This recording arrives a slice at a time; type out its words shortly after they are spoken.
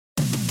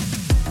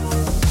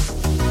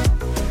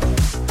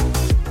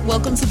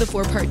Welcome to the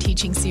 4-part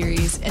teaching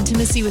series,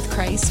 Intimacy with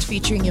Christ,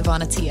 featuring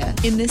Yvon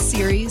Attia. In this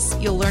series,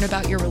 you'll learn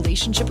about your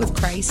relationship with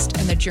Christ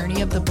and the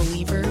journey of the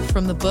believer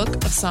from the book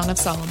of Song of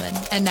Solomon.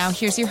 And now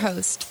here's your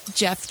host,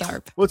 Jeff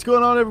Tharp. What's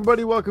going on,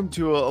 everybody? Welcome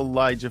to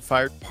Elijah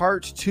Fired,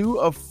 part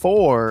 2 of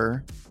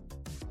 4.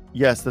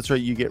 Yes, that's right.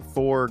 You get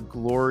 4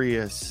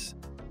 glorious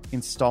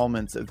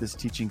installments of this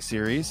teaching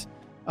series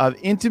of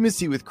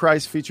Intimacy with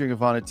Christ, featuring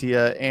Yvon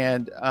Attia.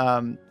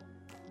 And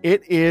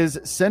it is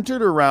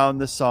centered around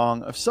the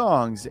Song of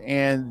Songs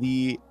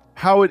and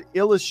how it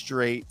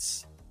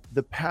illustrates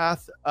the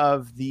path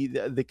of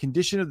the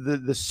condition of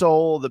the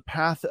soul, the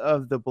path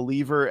of the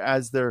believer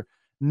as they're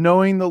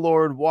knowing the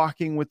Lord,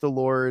 walking with the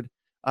Lord.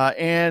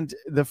 And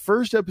the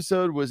first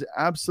episode was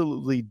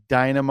absolutely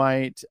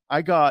dynamite.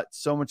 I got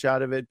so much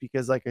out of it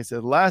because, like I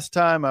said last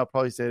time, I'll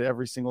probably say it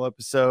every single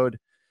episode.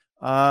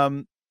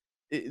 The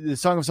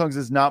Song of Songs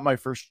is not my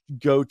first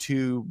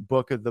go-to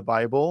book of the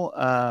Bible.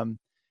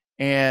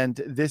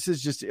 And this is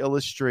just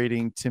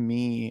illustrating to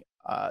me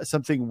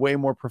something way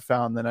more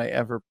profound than I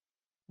ever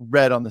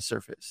read on the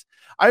surface.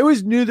 I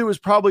always knew there was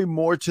probably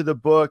more to the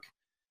book.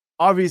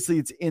 Obviously,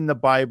 it's in the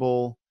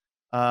Bible,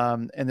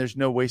 and there's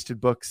no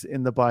wasted books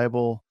in the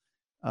Bible.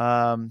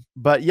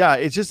 But yeah,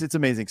 it's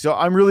amazing. So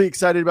I'm really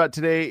excited about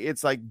today.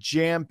 It's like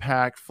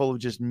jam-packed full of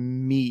just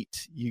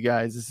meat, you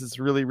guys. This is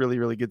really, really,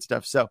 really good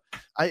stuff. So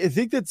I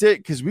think that's it,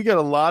 because we got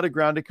a lot of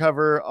ground to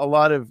cover, a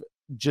lot of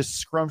just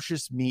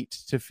scrumptious meat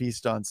to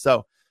feast on.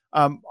 So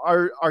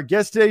our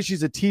guest today,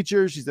 she's a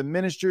teacher, she's a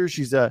minister,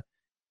 she's a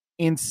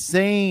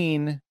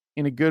insane,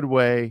 in a good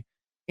way,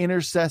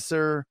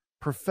 intercessor,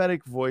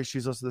 prophetic voice.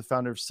 She's also the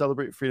founder of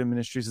Celebrate Freedom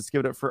Ministries. Let's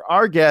give it up for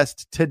our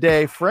guest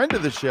today, friend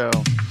of the show,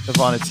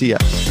 Yvon Attia.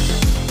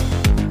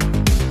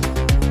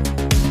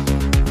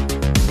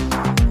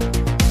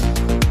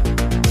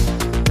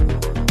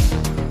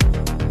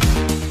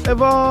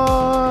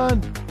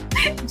 Yvon!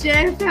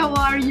 Jeff, how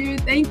are you?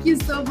 Thank you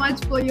so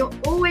much for your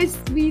always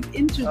sweet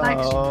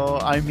introduction. Oh,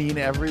 I mean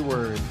every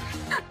word.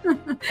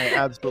 I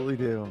absolutely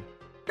do.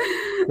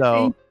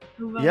 So,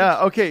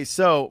 yeah. Okay.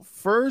 So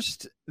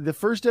the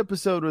first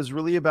episode was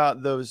really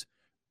about those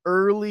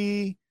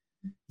early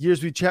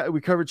years. We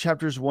covered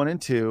chapters 1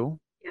 and 2.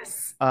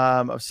 Yes.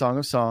 Of Song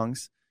of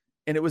Songs.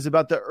 And it was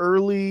about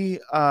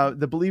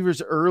the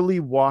believer's early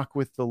walk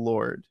with the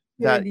Lord,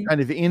 that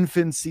kind of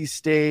infancy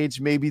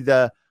stage, maybe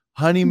the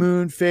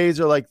honeymoon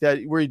phase, or like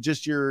that, where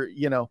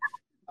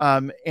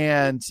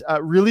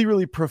really,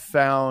 really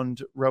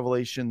profound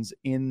revelations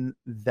in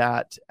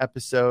that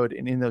episode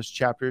and in those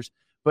chapters.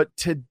 But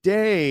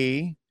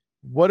today,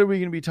 what are we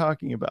going to be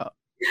talking about?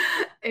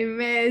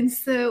 Amen.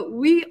 So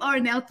we are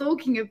now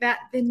talking about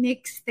the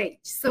next stage.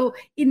 So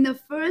in the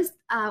first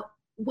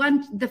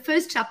the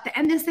first chapter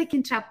and the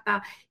second chapter,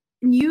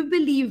 new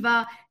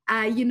believer,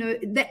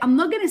 I'm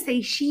not going to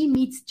say she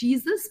meets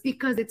Jesus,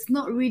 because it's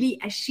not really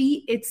a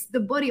she, it's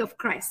the body of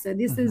Christ. So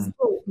this is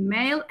both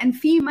male and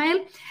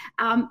female.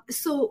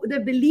 So the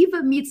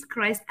believer meets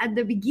Christ at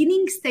the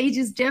beginning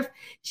stages, Jeff.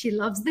 She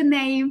loves the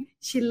name.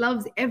 She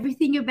loves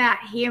everything about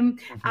him.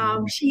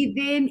 She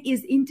then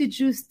is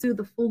introduced to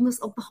the fullness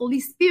of the Holy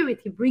Spirit.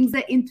 He brings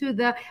her into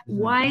the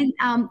wine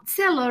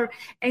cellar,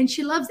 and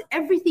she loves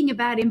everything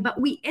about him.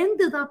 But we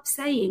ended up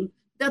saying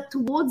that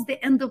towards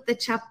the end of the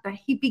chapter,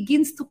 he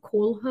begins to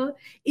call her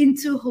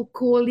into her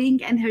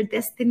calling and her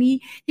destiny.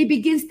 He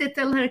begins to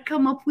tell her,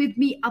 come up with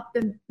me up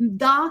the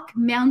dark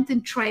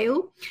mountain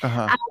trail.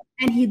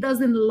 And he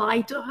doesn't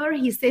lie to her.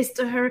 He says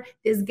to her,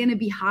 there's going to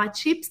be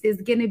hardships.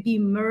 There's going to be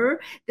myrrh.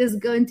 There's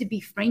going to be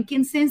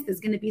frankincense.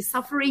 There's going to be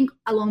suffering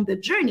along the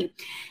journey.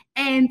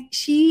 And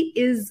she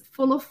is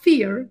full of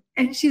fear.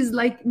 And she's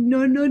like,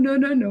 no.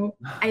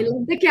 I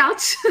love the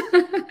couch.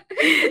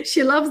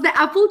 She loves the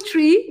apple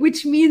tree,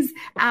 which means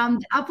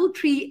the apple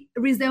tree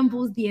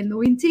resembles the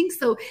anointing.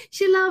 So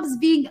she loves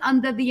being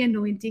under the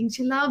anointing.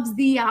 She loves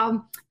the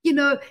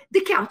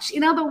couch.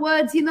 In other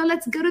words,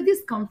 let's go to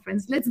this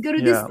conference. Let's go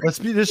to this.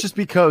 Let's just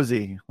be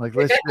cozy. Like,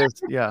 let's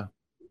just, yeah.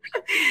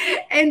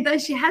 And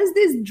she has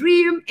this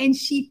dream, and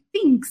she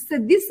thinks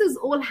that this is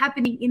all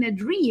happening in a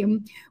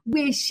dream,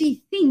 where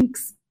she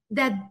thinks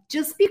that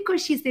just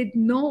because she said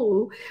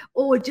no,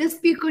 or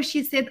just because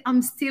she said,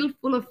 I'm still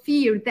full of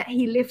fear, that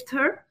he left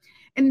her.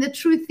 And the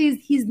truth is,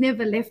 he's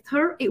never left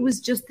her. It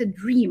was just a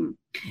dream.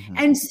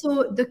 And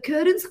so the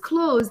curtains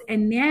close,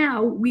 and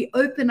now we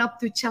open up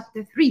to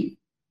chapter 3.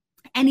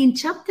 And in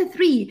chapter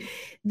 3,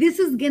 this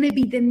is going to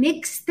be the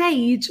next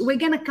stage. We're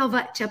going to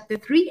cover chapter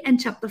 3 and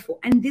chapter 4.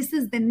 And this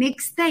is the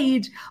next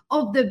stage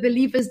of the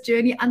believer's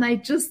journey. And I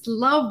just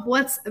love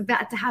what's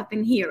about to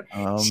happen here.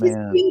 She's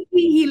thinking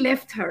he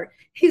left her.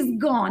 He's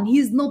gone.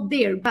 He's not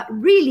there. But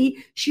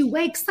really, she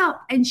wakes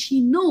up and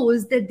she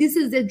knows that this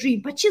is a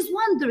dream. But she's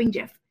wondering,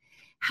 Jeff,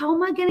 how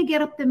am I going to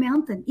get up the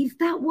mountain? If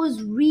that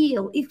was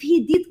real, if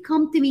he did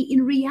come to me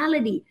in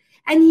reality,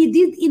 and he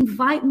did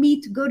invite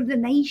me to go to the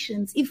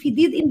nations, if he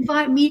did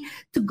invite me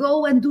to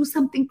go and do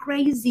something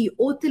crazy,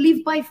 or to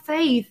live by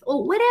faith,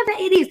 or whatever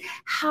it is,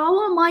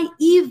 how am I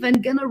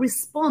even going to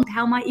respond?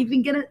 How am I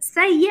even going to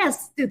say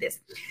yes to this?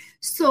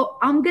 So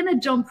I'm going to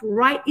jump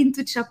right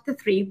into chapter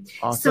 3.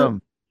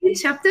 Awesome. So in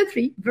chapter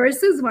 3,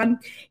 verses 1,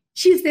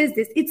 she says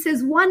this. It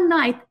says, one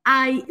night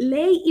I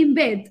lay in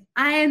bed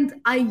and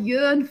I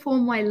yearned for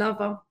my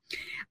lover.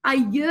 I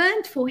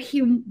yearned for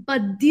him,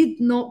 but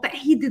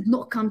he did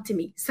not come to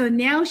me. So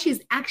now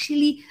she's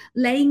actually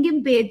laying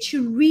in bed. She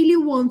really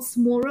wants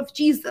more of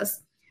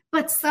Jesus,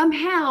 but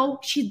somehow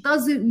she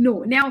doesn't know.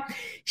 Now,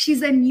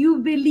 she's a new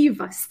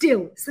believer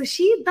still. So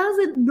she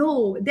doesn't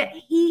know that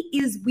he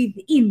is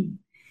within.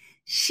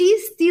 She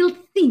still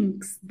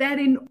thinks that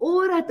in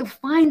order to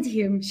find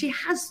him, she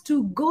has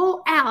to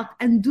go out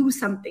and do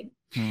something.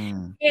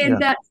 So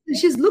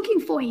she's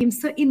looking for him.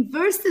 So in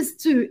verses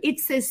 2, it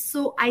says,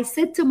 so I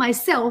said to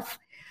myself,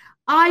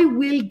 I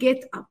will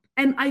get up.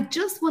 And I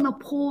just want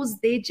to pause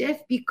there,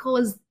 Jeff,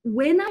 because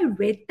when I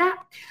read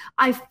that,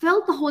 I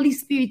felt the Holy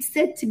Spirit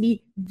said to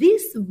me,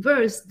 this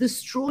verse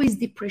destroys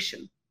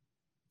depression.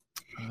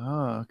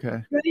 Oh,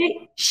 okay.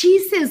 Right? She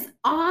says,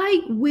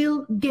 I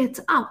will get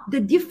up.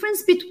 The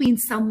difference between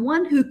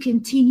someone who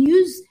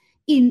continues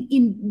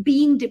in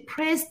being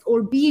depressed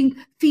or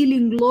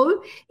feeling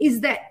low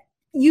is that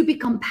you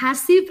become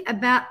passive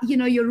about,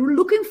 you're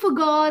looking for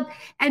God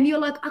and you're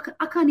like,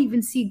 I can't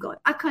even see God.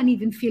 I can't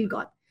even feel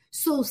God.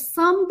 So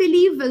some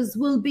believers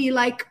will be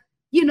like,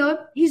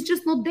 he's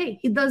just not there.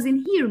 He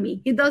doesn't hear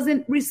me. He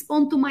doesn't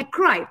respond to my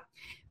cry.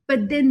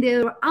 But then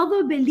there are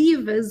other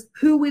believers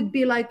who would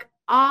be like,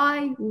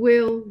 I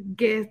will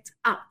get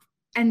up.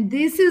 And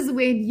this is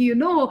when you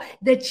know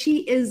that she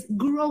is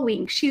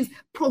growing, she's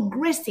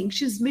progressing,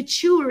 she's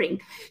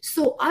maturing.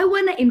 So I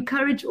want to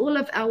encourage all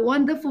of our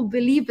wonderful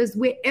believers,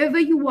 wherever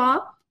you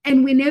are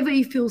and whenever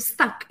you feel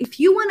stuck, if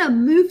you want to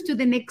move to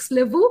the next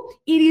level,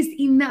 it is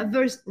in that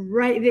verse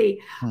right there.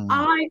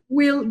 I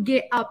will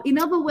get up. In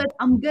other words,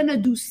 I'm going to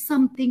do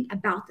something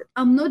about it.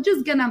 I'm not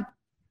just going to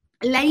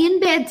lay in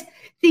bed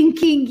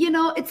thinking,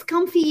 it's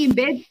comfy in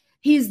bed.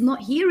 He's not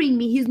hearing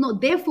me. He's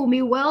not there for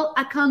me. Well,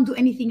 I can't do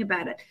anything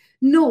about it.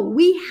 No,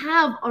 we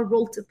have a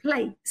role to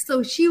play.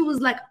 So she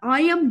was like,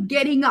 I am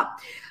getting up.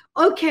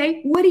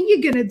 Okay, what are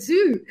you going to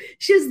do?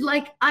 She's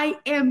like, I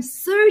am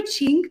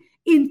searching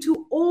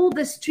into all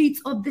the streets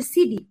of the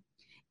city.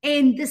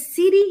 And the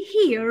city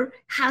here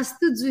has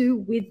to do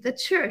with the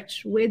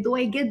church. Where do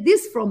I get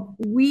this from?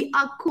 We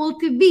are called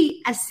to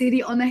be a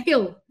city on a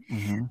hill.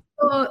 Mm-hmm.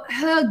 So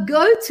her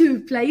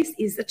go-to place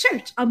is the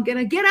church. I'm going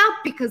to get up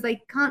because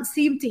I can't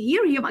seem to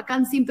hear him. I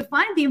can't seem to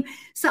find him.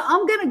 So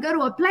I'm going to go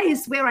to a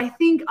place where I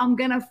think I'm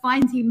going to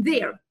find him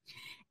there.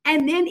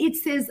 And then it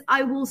says,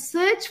 I will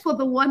search for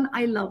the one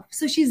I love.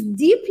 So she's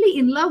deeply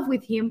in love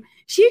with him.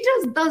 She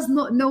just does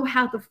not know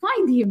how to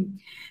find him.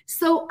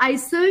 So I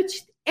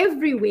searched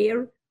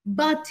everywhere,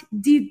 but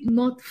did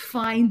not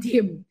find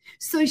him.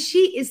 So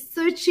she is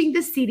searching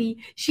the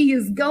city. She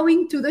is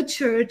going to the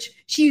church.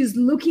 She is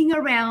looking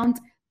around.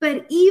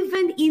 But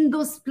even in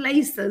those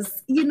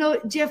places,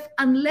 Jeff,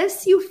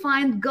 unless you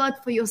find God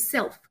for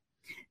yourself,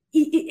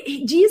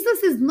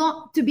 Jesus is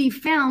not to be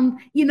found,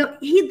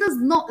 he does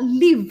not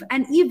live.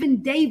 And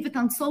even David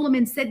and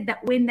Solomon said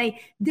that when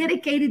they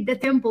dedicated the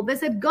temple, they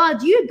said,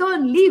 God, you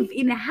don't live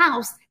in a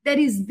house that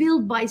is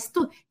built by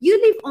stone.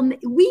 You live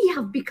we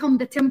have become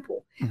the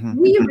temple. Mm-hmm.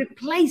 We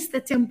replace the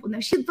temple.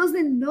 Now, she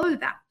doesn't know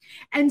that.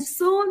 And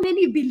so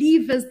many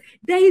believers,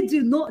 they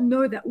do not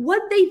know that.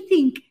 What they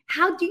think,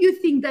 how do you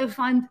think they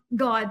find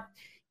God?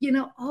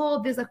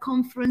 There's a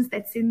conference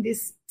that's in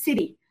this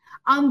city.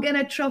 I'm going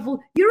to travel.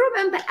 You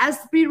remember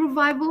Asbury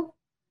Revival?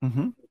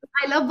 Mm-hmm.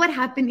 I love what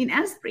happened in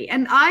Asbury.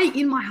 And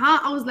in my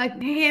heart, I was like,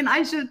 man,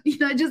 I should,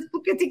 just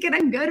book a ticket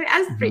and go to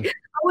Asbury. Mm-hmm.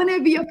 I want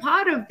to be a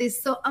part of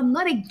this. So I'm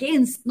not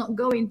against not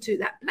going to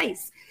that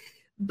place.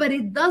 But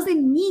it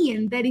doesn't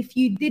mean that if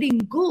you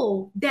didn't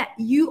go, that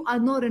you are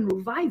not in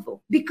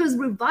revival. Because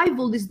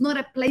revival is not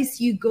a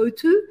place you go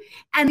to.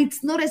 And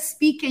it's not a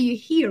speaker you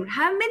hear.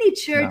 How many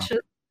churches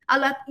are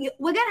like,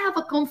 we're going to have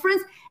a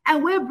conference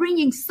and we're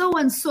bringing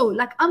so-and-so.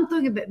 Like I'm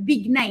talking about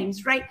big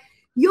names, right?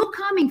 You're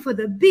coming for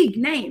the big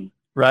name.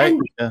 Right.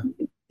 And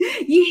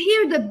you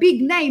hear the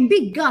big name,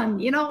 big gun,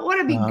 what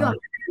a big gun.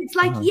 It's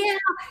like,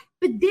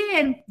 but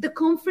then the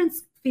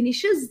conference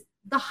finishes,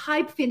 the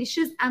hype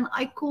finishes, and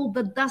I call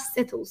the dust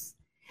settles.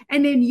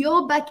 And then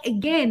you're back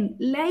again,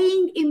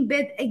 laying in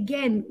bed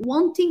again,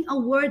 wanting a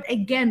word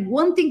again,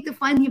 wanting to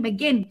find him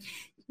again.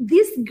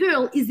 This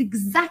girl is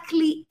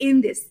exactly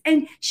in this.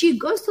 And she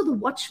goes to the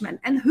watchmen.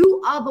 And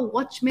who are the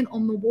watchmen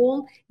on the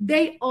wall?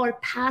 They are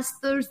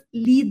pastors,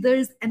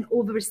 leaders, and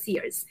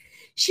overseers.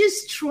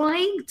 She's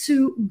trying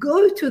to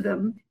go to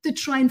them to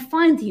try and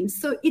find him.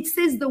 So it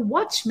says the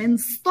watchmen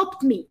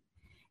stopped me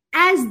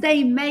as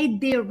they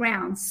made their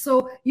rounds.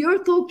 So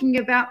you're talking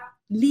about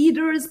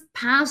leaders,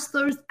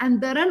 pastors,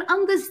 and they don't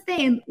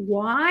understand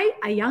why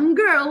a young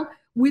girl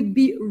would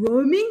be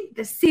roaming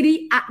the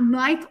city at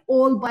night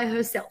all by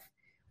herself.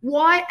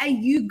 Why are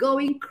you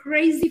going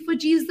crazy for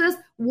Jesus?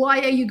 Why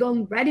are you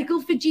going radical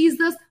for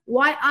Jesus?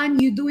 Why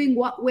aren't you doing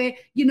what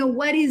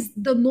is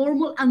the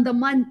normal and the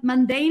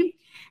mundane?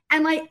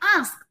 And I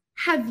ask,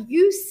 have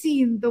you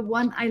seen the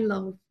one I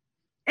love?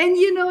 And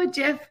you know,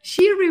 Jeff,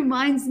 she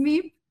reminds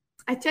me,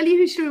 I tell you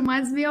who she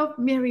reminds me of?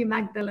 Mary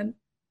Magdalene.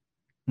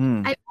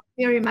 I love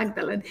Mary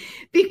Magdalene,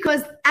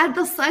 because at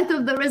the sight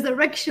of the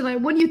resurrection, I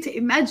want you to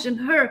imagine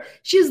her.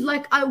 She's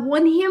like, I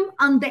want him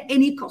under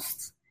any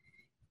cost.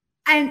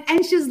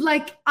 And she's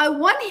like, I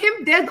want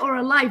him dead or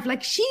alive.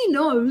 Like, she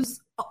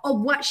knows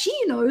of what she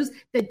knows,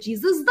 that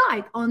Jesus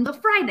died on the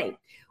Friday.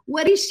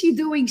 What is she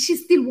doing? She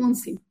still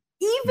wants him.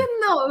 Even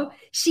though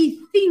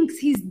she thinks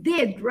he's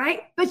dead,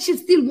 right? But she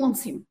still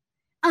wants him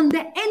under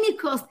any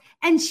cost.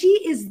 And she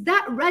is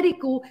that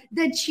radical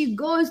that she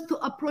goes to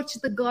approach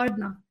the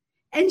gardener.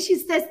 And she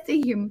says to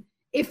him,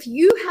 if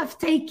you have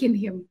taken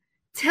him,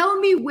 tell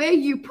me where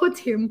you put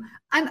him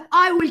and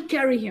I will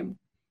carry him.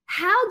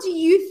 How do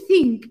you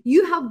think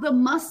you have the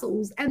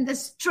muscles and the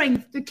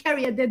strength to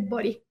carry a dead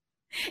body?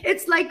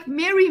 It's like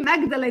Mary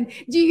Magdalene.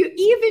 Do you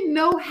even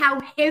know how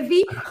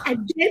heavy a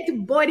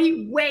dead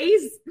body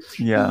weighs?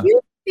 Yeah. You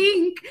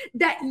think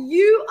that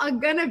you are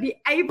going to be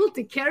able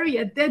to carry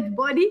a dead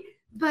body?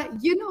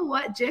 But you know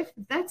what, Jeff?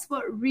 That's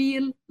what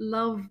real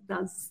love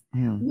does.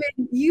 When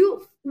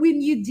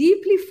you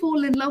deeply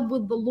fall in love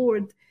with the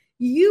Lord,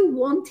 you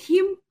want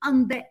him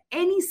under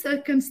any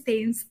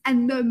circumstance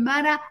and no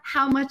matter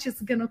how much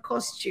it's going to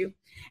cost you.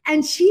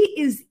 And she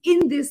is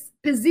in this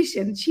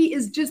position. She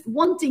is just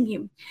wanting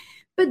him.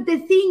 But the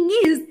thing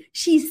is,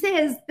 she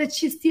says that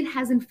she still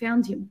hasn't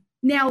found him.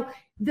 Now,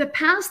 the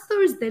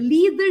pastors, the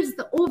leaders,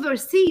 the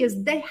overseers,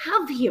 they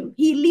have him.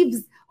 He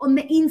lives on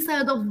the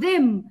inside of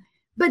them.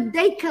 But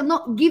they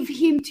cannot give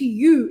him to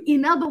you.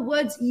 In other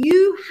words,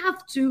 you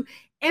have to,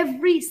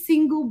 every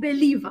single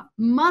believer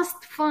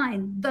must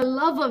find the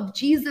love of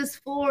Jesus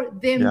for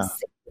themselves.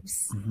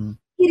 Yeah. Mm-hmm.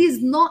 It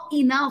is not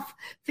enough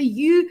for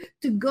you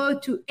to go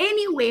to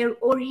anywhere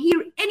or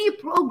hear any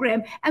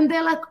program and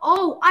they're like,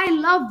 oh, I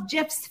love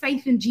Jeff's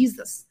faith in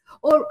Jesus,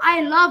 or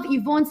I love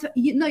Yvonne's.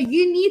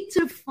 You need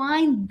to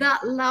find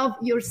that love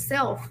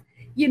yourself.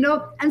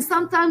 And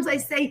sometimes I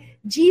say,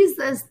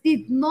 Jesus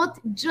did not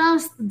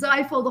just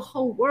die for the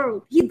whole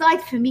world. He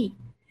died for me.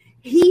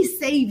 He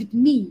saved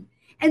me.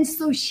 And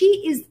so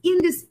she is in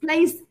this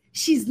place.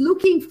 She's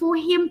looking for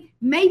him.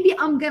 Maybe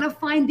I'm going to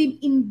find him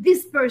in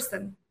this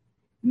person.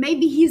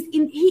 Maybe he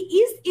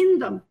is in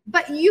them,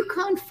 but you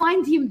can't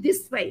find him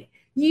this way.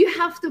 You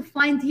have to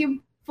find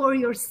him for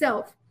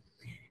yourself.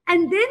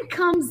 And then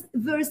comes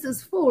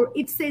verses 4.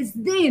 It says,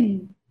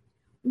 then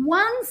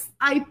once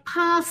I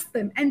pass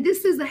them, and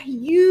this is a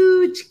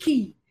huge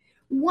key.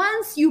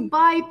 Once you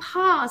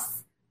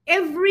bypass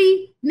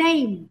every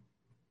name,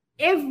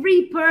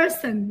 every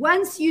person,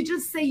 once you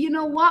just say, you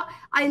know what?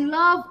 I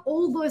love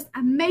all those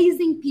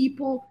amazing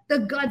people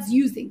that God's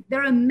using.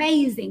 They're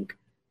amazing,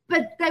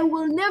 but they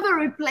will never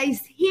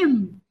replace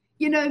him.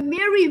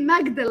 Mary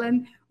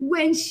Magdalene,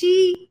 when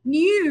she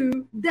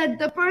knew that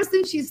the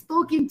person she's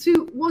talking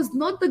to was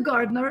not the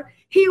gardener,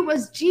 he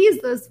was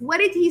Jesus, what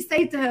did he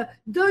say to her?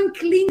 Don't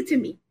cling to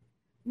me.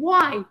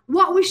 Why?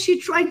 What was she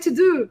trying to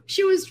do?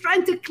 She was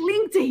trying to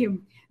cling to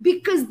him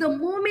because the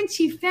moment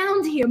she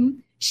found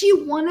him, she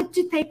wanted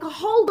to take a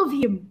hold of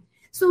him.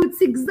 So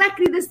it's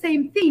exactly the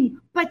same thing,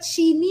 but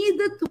she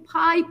needed to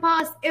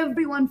bypass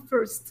everyone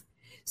first.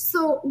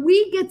 So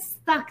we get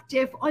stuck,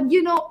 Jeff, on,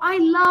 I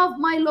love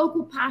my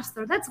local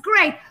pastor. That's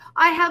great.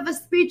 I have a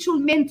spiritual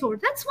mentor.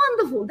 That's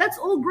wonderful. That's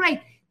all great.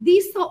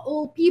 These are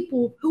all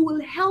people who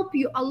will help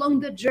you along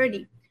the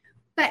journey.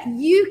 But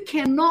you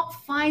cannot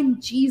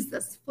find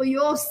Jesus for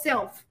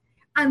yourself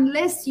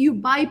unless you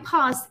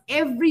bypass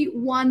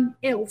everyone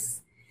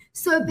else.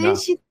 So then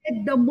she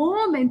said, the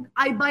moment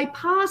I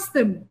bypassed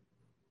them,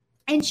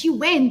 and she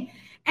went.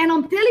 And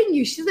I'm telling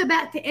you, she's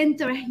about to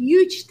enter a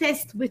huge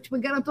test, which we're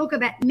going to talk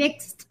about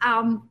next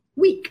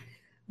week,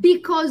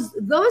 because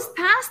those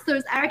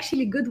pastors are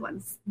actually good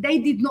ones. They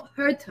did not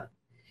hurt her.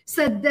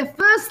 So the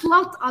first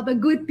lot are the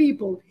good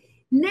people.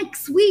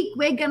 Next week,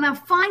 we're going to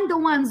find the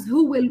ones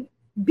who will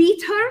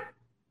beat her,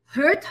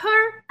 hurt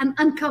her, and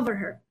uncover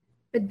her.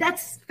 But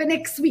that's for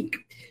next week.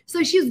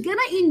 So she's going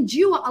to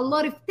endure a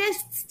lot of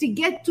tests to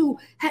get to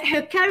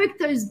her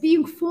character is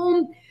being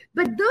formed.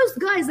 But those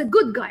guys are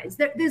good guys.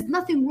 There's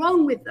nothing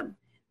wrong with them.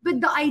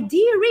 But the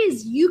idea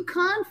is you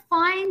can't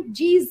find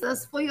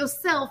Jesus for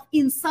yourself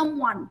in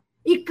someone.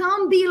 It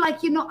can't be like,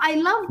 I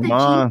love the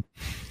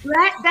Jesus,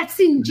 right? That's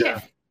in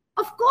Jeff.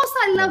 Of course,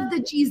 I love the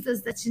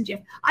Jesus that's in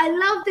Jeff. I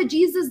love the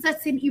Jesus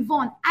that's in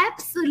Yvonne.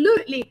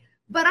 Absolutely.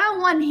 But I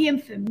want him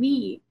for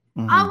me.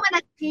 Mm-hmm. I want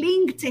to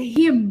cling to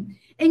him.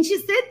 And she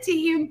said to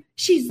him,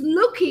 she's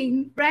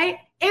looking, right,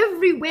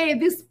 everywhere.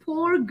 This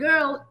poor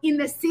girl in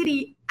the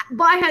city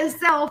by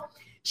herself,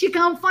 she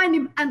can't find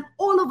him. And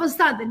all of a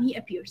sudden, he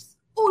appears.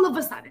 All of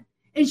a sudden.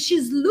 And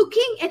she's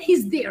looking and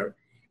he's there.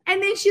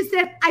 And then she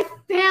said, I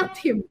found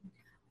him.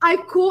 I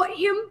caught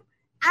him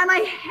and I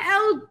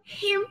held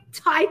him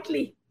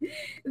tightly.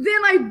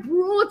 Then I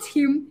brought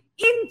him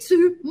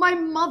into my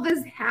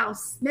mother's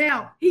house.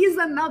 Now, here's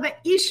another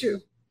issue.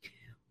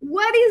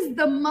 What is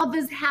the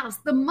mother's house?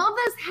 The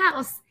mother's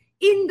house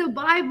in the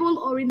Bible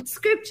or in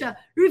scripture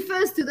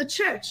refers to the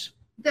church.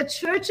 The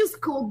church is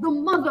called the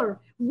mother,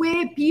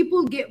 where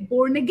people get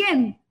born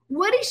again.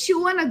 What does she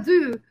want to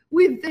do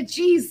with the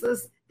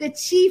Jesus that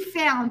she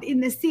found in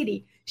the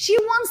city? She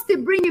wants to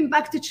bring him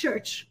back to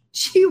church.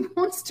 She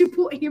wants to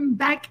put him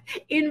back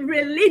in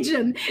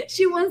religion.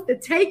 She wants to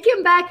take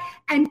him back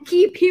and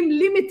keep him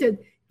limited,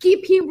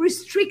 keep him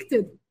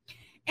restricted.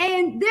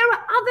 And there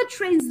are other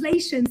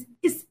translations,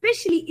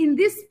 especially in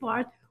this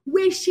part,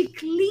 where she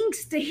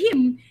clings to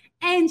him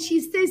and she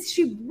says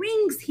she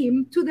brings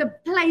him to the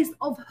place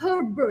of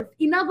her birth.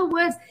 In other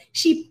words,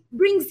 she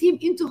brings him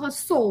into her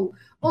soul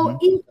or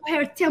into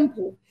her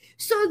temple.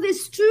 So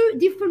there's two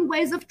different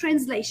ways of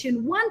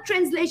translation. One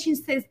translation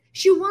says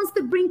she wants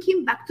to bring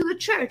him back to the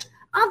church.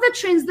 Other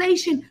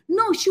translation,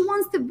 no, she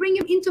wants to bring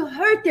him into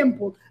her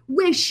temple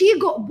where she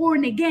got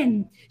born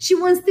again. She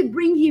wants to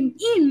bring him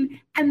in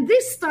and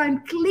this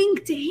time cling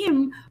to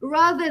him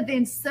rather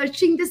than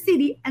searching the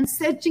city and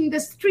searching the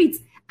streets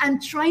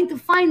and trying to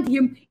find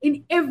him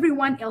in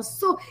everyone else.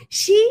 So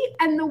she,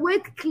 and the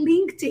word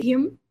cling to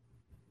him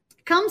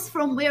comes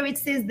from where it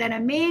says that a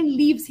man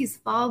leaves his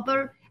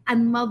father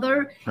and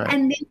mother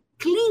and then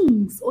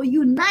clings or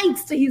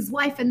unites to his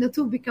wife and the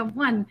two become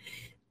one.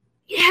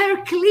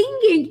 Her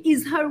clinging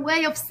is her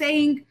way of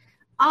saying,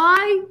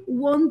 I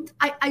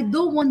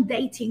don't want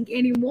dating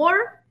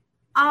anymore.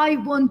 I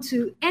want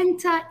to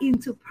enter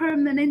into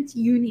permanent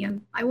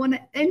union. I want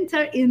to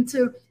enter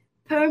into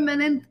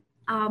permanent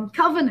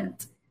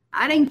covenant.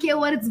 I don't care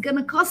what it's going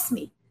to cost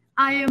me.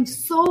 I am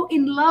so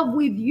in love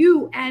with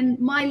you, and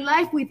my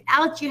life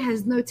without you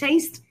has no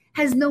taste,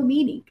 has no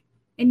meaning.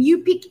 And you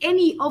pick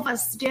any of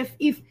us, Jeff,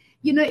 if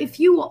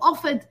you were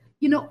offered,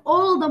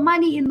 all the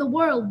money in the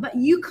world, but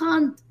you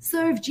can't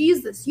serve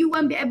Jesus, you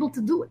won't be able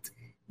to do it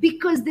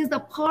because there's a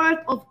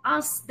part of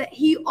us that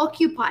he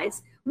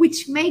occupies,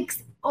 which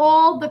makes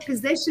all the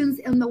possessions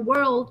in the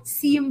world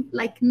seem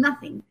like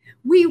nothing.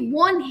 We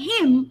want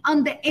him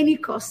under any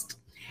cost.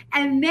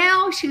 And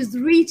now she's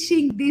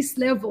reaching this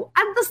level.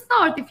 At the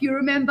start, if you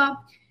remember,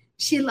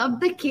 she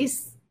loved the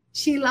kiss,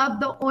 she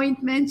loved the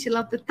ointment, she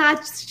loved the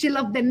touch, she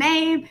loved the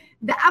name,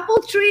 the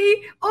apple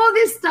tree, all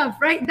this stuff,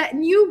 right? That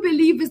new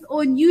believers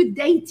or new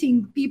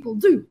dating people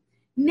do.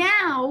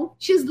 Now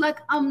she's like,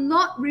 I'm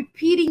not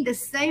repeating the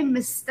same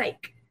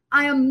mistake.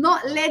 I am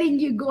not letting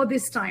you go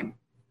this time.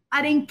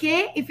 I don't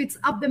care if it's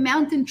up the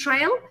mountain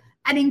trail.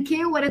 I don't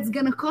care what it's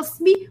going to cost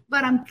me,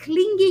 but I'm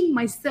clinging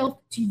myself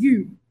to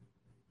you.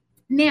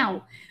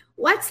 Now,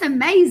 what's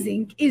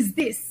amazing is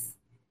this.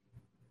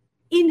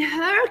 In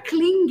her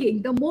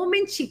clinging, the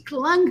moment she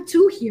clung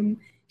to him,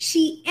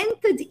 she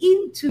entered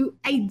into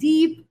a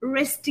deep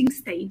resting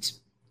stage.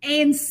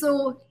 And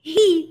so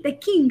he, the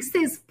king,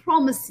 says,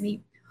 promise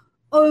me,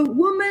 O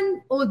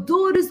woman or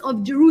daughters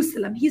of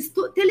Jerusalem. He's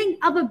telling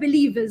other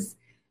believers,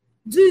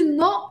 do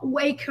not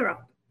wake her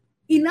up.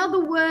 In other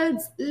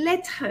words,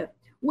 let her.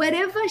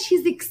 Whatever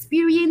she's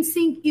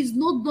experiencing is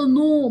not the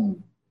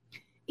norm.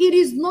 It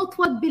is not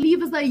what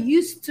believers are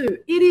used to.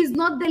 It is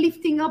not the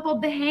lifting up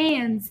of the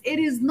hands. It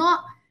is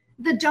not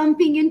the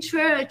jumping in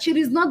church. It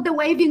is not the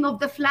waving of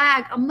the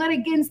flag. I'm not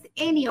against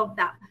any of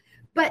that.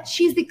 But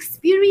she's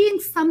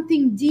experienced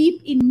something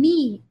deep in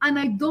me, and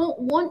I don't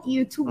want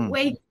you to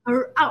wake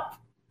her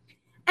up.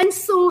 And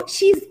so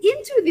she's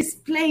into this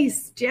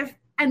place, Jeff.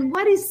 And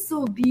what is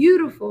so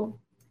beautiful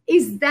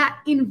is that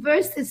in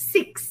verses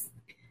 6,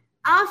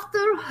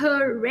 after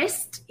her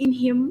rest in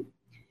him,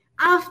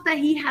 after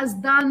he has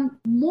done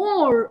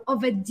more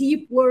of a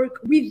deep work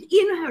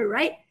within her,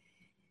 right?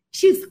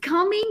 She's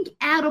coming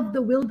out of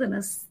the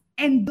wilderness,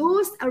 and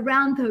those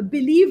around her,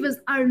 believers,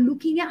 are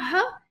looking at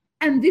her,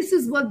 and this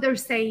is what they're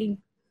saying.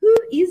 Who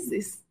is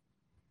this?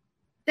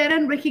 They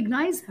don't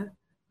recognize her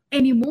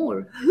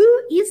anymore.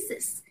 Who is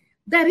this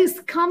that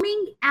is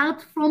coming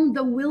out from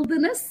the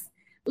wilderness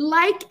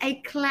like a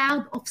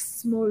cloud of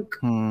smoke?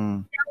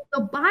 Now,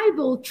 the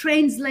Bible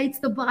translates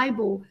the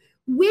Bible.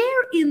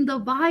 Where in the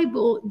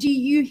Bible do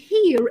you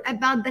hear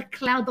about the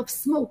cloud of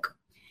smoke?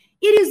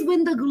 It is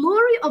when the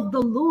glory of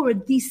the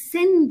Lord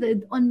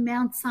descended on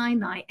Mount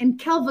Sinai and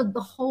covered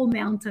the whole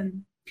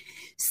mountain.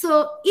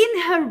 So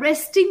in her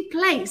resting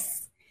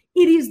place,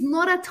 it is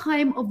not a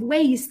time of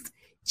waste.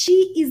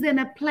 She is in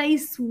a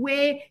place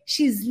where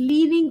she's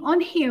leaning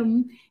on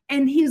him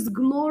and his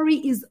glory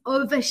is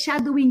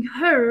overshadowing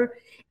her.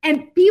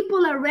 And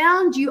people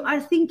around you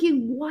are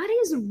thinking, what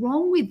is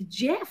wrong with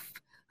Jeff?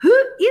 Who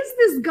is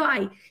this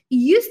guy? He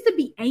used to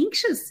be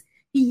anxious.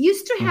 He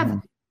used to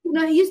have,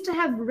 he used to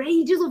have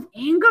rages of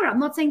anger. I'm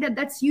not saying that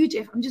that's you,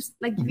 Jeff. I'm just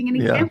like giving an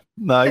example.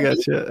 No, I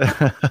got you.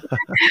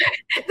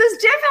 Does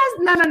Jeff has,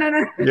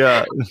 no.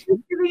 Yeah.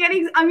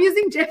 I'm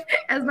using Jeff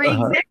as my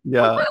example.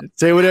 Yeah.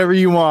 Say whatever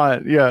you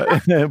want. Yeah.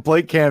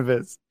 Blank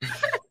canvas.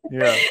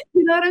 Yeah.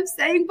 You know what I'm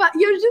saying? But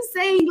you're just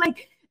saying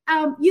like,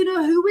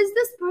 who is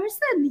this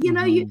person?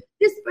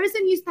 This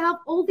person used to have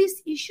all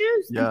these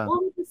issues and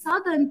all of a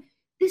sudden,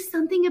 there's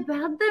something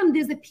about them.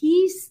 There's a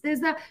peace.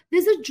 There's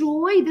a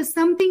joy. There's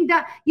something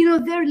that,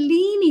 they're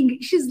leaning.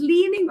 She's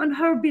leaning on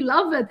her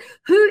beloved.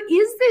 Who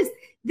is this?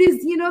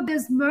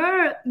 There's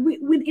myrrh.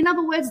 In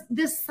other words,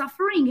 there's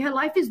suffering. Her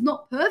life is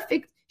not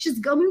perfect. She's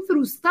going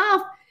through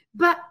stuff.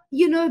 But,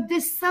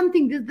 there's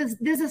something,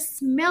 there's a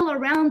smell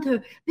around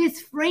her. There's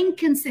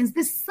frankincense.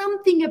 There's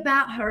something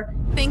about her.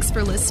 Thanks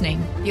for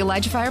listening. The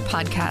Elijah Fire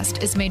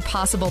podcast is made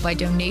possible by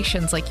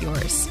donations like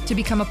yours. To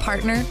become a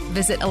partner,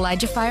 visit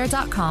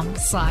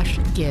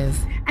ElijahFire.com/give.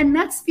 And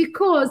that's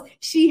because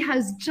she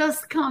has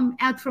just come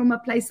out from a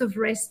place of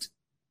rest.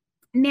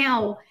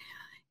 Now,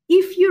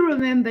 if you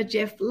remember,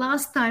 Jeff,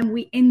 last time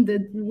we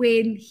ended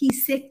when he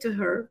said to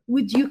her,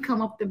 would you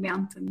come up the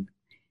mountain?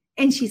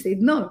 And she said,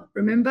 no.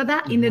 Remember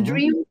that in a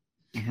dream?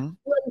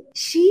 Well,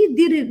 she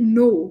didn't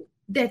know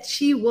that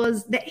he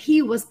was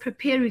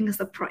preparing a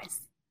surprise.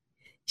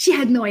 She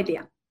had no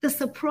idea. The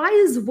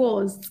surprise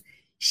was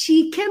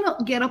she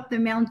cannot get up the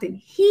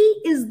mountain. He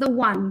is the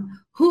one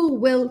who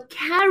will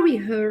carry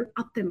her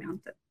up the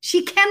mountain.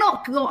 She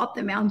cannot go up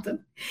the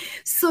mountain.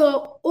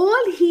 So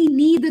all he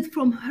needed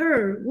from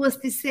her was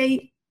to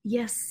say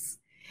yes.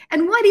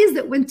 And what is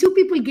it when two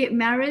people get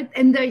married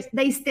and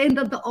they stand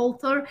at the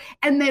altar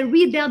and they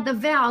read out the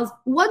vows?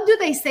 What do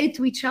they say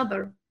to each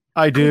other?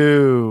 I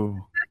do.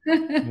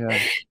 Yeah.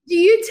 Do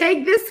you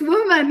take this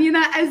woman,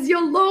 as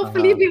your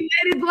lawfully be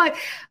wedded wife?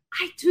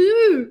 I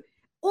do.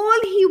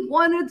 All he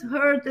wanted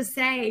her to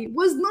say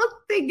was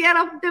not to get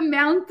up the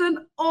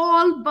mountain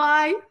all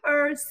by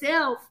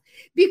herself.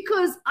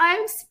 Because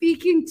I'm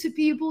speaking to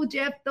people,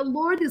 Jeff, the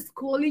Lord is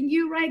calling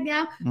you right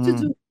now to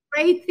do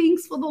great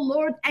things for the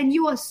Lord, and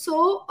you are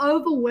so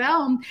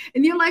overwhelmed,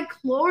 and you're like,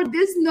 Lord,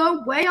 there's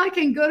no way I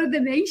can go to the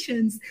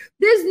nations.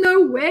 There's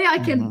no way I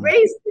can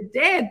raise the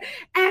dead.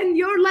 And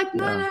you're like,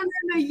 no,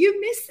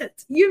 you miss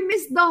it. You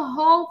miss the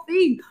whole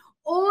thing.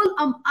 All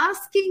I'm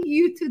asking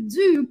you to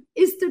do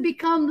is to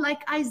become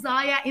like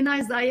Isaiah in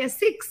Isaiah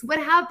 6. What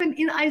happened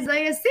in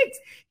Isaiah 6?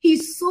 He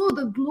saw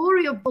the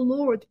glory of the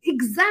Lord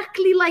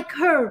exactly like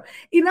her.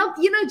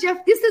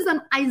 Jeff, this is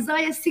an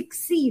Isaiah 6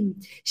 scene.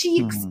 She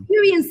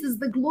experiences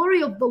the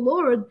glory of the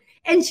Lord,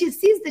 and she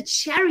sees the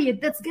chariot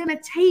that's going to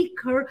take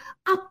her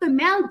up the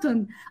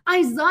mountain.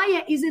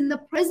 Isaiah is in the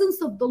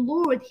presence of the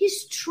Lord.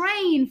 His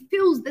train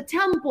fills the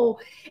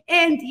temple,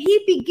 and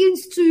he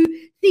begins to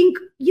think,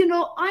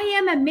 I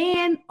am a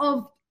man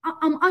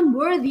I'm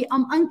unworthy,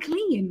 I'm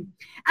unclean.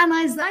 And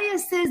Isaiah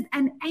says,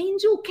 an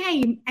angel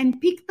came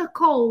and picked a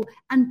coal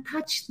and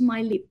touched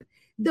my lip.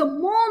 The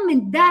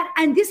moment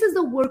and this is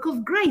a work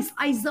of grace.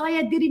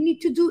 Isaiah didn't need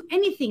to do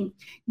anything.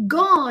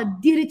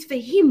 God did it for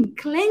him.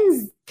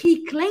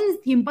 He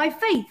cleansed him by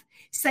faith.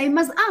 Same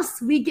as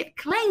us, we get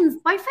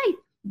cleansed by faith,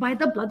 by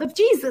the blood of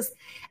Jesus.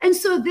 And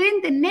so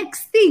then the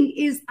next thing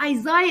is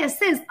Isaiah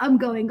says, I'm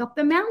going up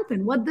the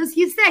mountain. What does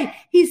he say?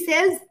 He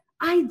says,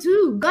 I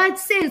do. God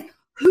says,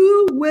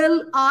 who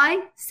will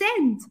I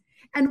send?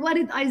 And what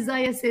did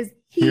Isaiah says?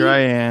 Here I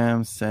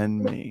am,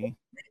 send me.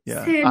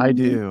 Yeah, I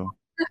do.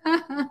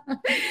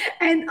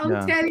 And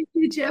I'm telling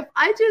you, Jeff,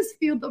 I just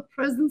feel the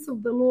presence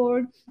of the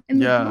Lord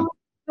and the glory of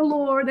the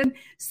Lord. And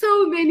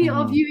so many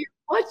of you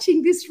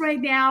watching this right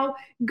now,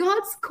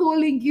 God's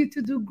calling you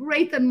to do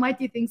great and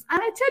mighty things.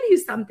 And I tell you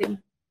something.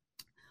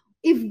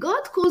 If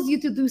God calls you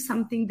to do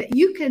something that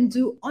you can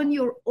do on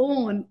your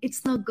own,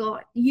 it's not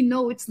God.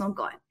 It's not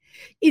God.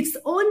 It's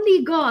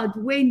only God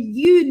when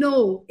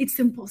it's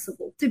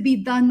impossible to be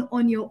done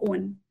on your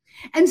own.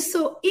 And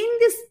so in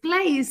this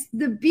place,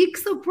 the big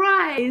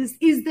surprise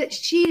is that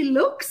she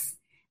looks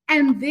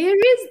and there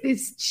is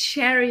this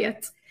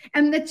chariot.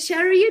 And the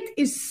chariot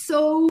is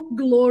so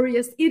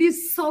glorious. It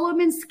is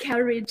Solomon's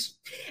carriage.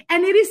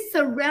 And it is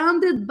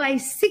surrounded by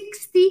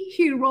 60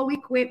 heroic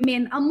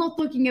men. I'm not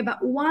talking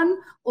about one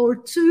or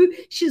two.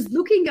 She's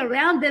looking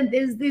around and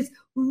there's this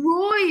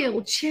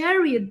royal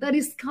chariot that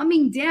is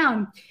coming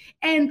down.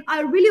 And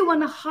I really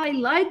want to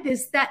highlight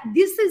that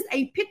this is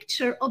a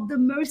picture of the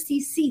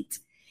mercy seat.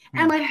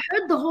 And I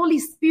heard the Holy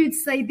Spirit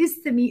say this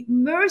to me: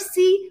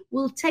 mercy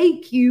will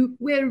take you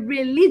where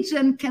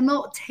religion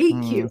cannot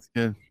take you. That's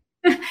good.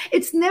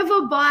 It's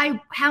never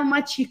by how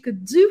much you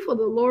could do for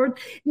the Lord.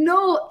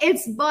 No,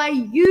 it's by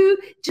you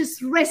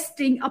just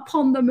resting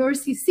upon the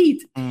mercy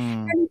seat.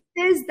 And it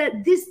says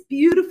that this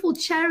beautiful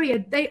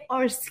chariot, they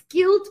are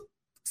skilled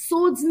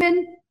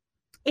swordsmen,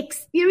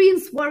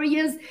 experienced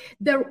warriors.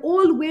 They're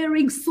all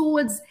wearing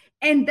swords,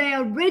 and they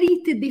are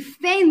ready to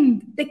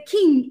defend the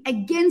king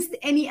against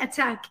any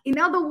attack. In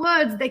other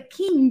words, the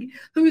king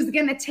who's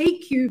going to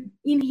take you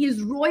in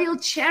his royal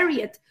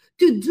chariot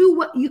to do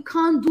what you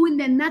can't do in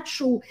the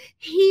natural,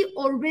 he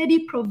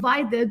already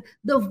provided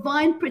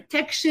divine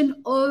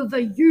protection over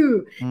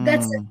you.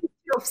 That's a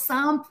picture of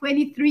Psalm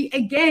 23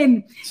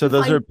 again. So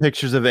those are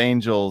pictures of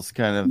angels,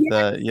 kind of.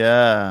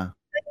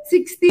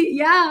 60,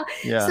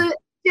 So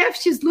Jeff,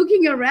 she's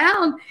looking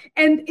around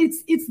and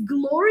it's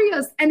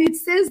glorious. And it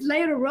says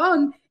later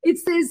on, it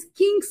says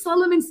King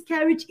Solomon's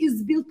carriage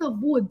is built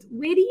of wood.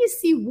 Where do you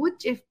see wood,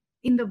 Jeff,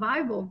 in the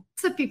Bible?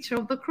 It's a picture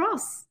of the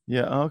cross.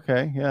 Yeah,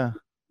 okay, yeah.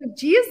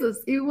 Jesus,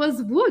 it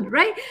was wood,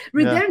 right?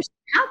 Redemption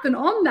happened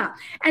on that.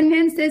 And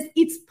then says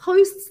its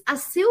posts are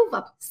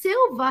silver.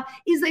 Silver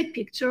is a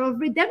picture of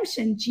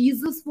redemption.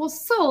 Jesus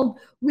was sold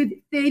with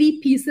 30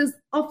 pieces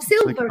of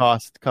silver.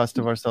 It's the cost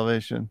of our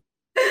salvation.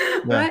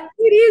 Yeah. Right?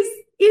 It is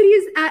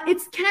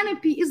its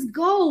canopy is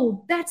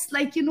gold. That's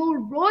like,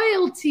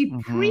 royalty, Hmm.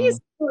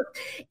 priesthood.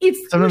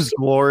 It's Sometimes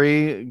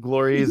pushing.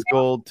 glory is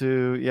gold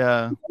too.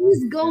 Yeah.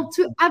 Is Yeah. gold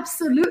too,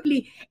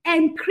 absolutely.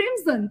 And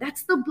crimson,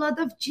 that's the blood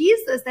of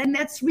Jesus, and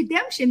that's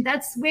redemption.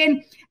 That's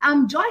when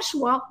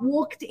Joshua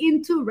walked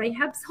into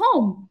Rahab's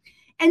home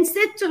and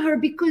said to her,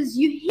 because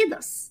you hid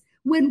us.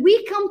 When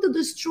we come to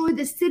destroy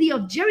the city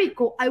of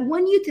Jericho, I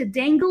want you to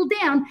dangle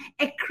down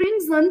a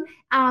crimson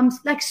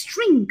like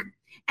string.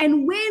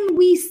 And when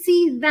we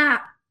see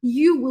that,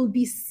 you will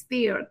be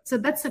spared. So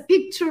that's a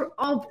picture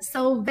of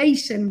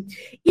salvation.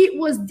 It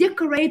was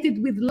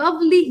decorated with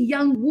lovely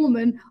young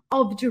women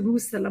of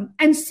Jerusalem.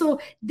 And so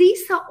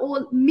these are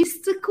all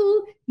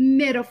mystical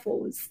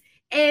metaphors,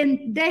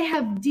 and they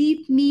have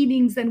deep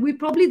meanings, and we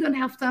probably don't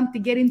have time to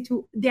get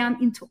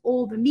down into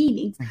all the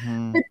meanings.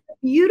 Hmm. But the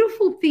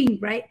beautiful thing,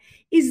 right,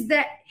 is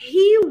that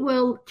he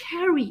will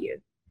carry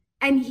you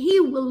and he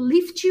will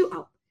lift you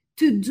up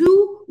to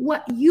do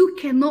what you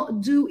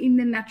cannot do in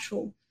the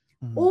natural.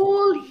 Hmm.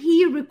 All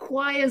he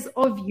requires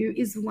of you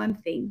is one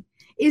thing,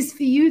 is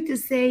for you to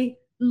say,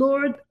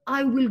 Lord,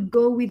 I will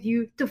go with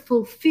you to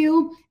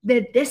fulfill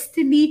the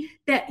destiny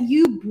that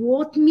you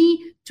brought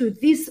me to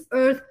this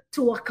earth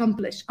to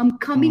accomplish. I'm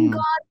coming, Hmm.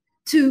 God,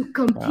 to Yeah.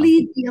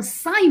 complete the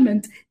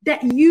assignment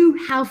that you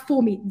have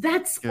for me.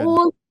 That's Good.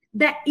 all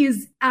that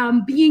is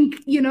being,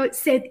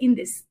 said in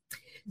this.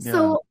 Yeah.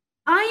 So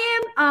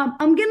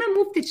I'm gonna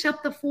move to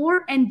chapter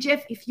 4, and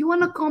Jeff, if you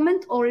want to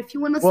comment or if you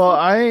want to Well,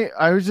 stop.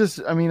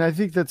 I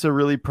think that's a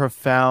really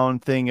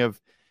profound thing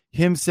of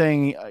him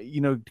saying,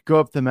 go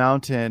up the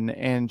mountain,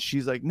 and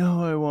she's like,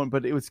 no, I won't.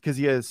 But it was because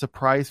he had a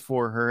surprise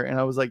for her, and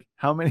I was like,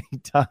 how many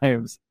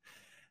times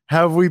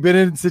have we been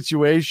in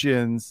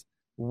situations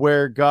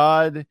where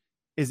God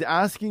is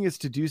asking us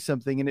to do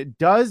something, and it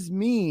does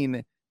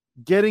mean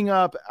getting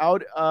up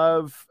out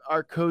of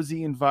our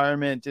cozy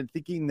environment and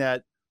thinking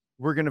that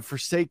we're going to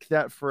forsake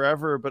that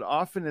forever, but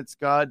often it's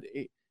God.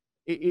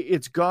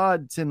 It's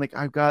God saying, like,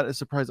 I've got a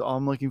surprise. All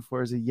I'm looking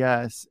for is a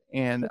yes,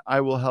 and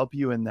I will help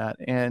you in that.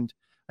 And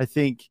I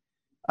think,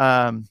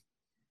 man,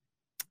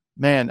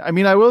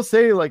 I will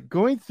say, like,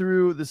 going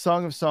through the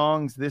Song of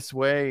Songs this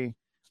way,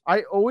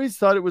 I always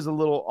thought it was a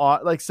little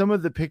odd. Like, some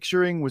of the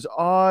picturing was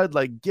odd,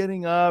 like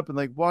getting up and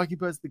like walking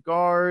past the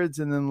guards,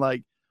 and then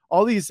like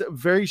all these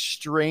very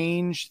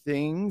strange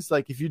things.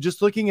 Like, if you're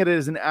just looking at it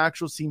as an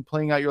actual scene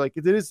playing out, you're like,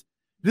 it is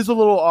a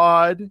little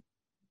odd,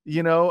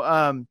 you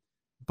know.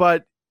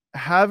 But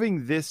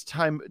having this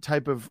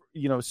type of,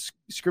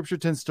 scripture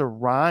tends to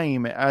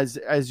rhyme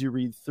as you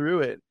read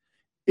through it,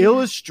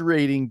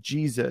 illustrating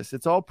Jesus.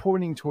 It's all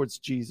pointing towards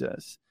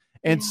Jesus.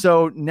 And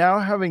so now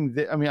having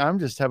I'm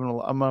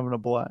having a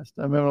blast.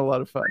 I'm having a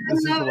lot of fun. This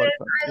is a lot of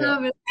fun. I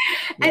love it.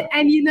 Yeah.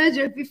 And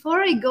Jeff,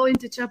 before I go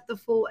into chapter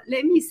 4,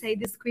 let me say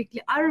this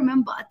quickly. I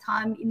remember a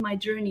time in my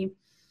journey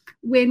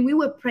when we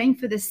were praying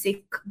for the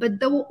sick, but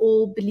they were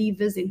all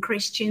believers and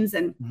Christians.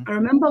 And I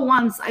remember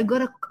once I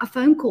got a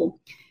phone call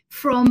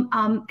from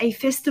a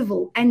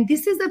festival, and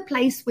this is a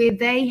place where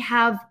they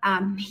have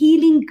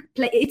healing.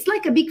 It's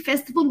like a big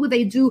festival where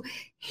they do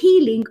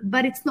healing,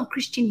 but it's not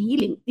Christian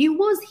healing. It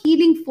was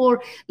healing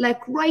for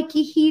like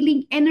Reiki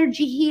healing,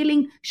 energy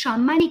healing,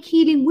 shamanic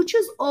healing, which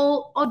is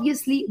all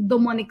obviously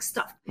demonic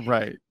stuff.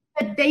 Right.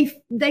 But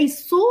they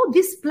saw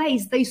this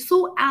place, they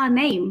saw our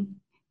name,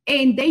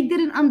 and they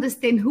didn't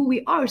understand who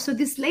we are. So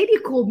this lady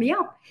called me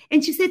up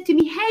and she said to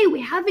me, hey,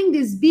 we're having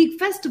this big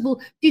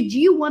festival. Did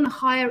you want to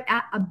hire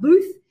a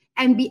booth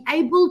and be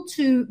able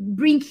to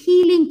bring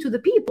healing to the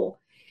people?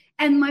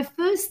 And my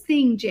first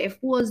thing, Jeff,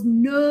 was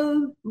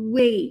no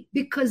way,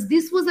 because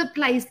this was a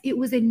place, it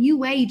was a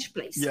new age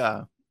place.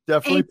 Yeah,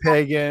 definitely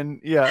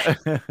pagan. Yeah.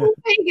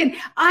 Pagan.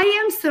 I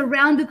am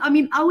surrounded.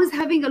 I was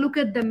having a look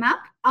at the map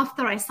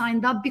after I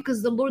signed up,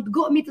 because the Lord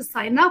got me to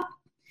sign up.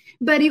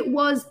 But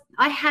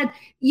I had,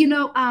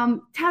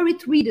 tarot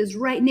readers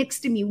right next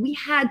to me. We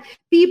had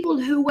people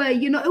who were,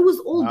 it was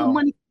all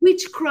demonic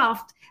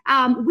witchcraft,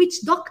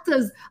 witch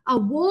doctors,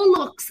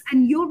 warlocks,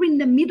 and you're in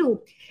the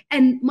middle.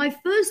 And my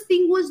first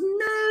thing was,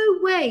 no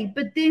way.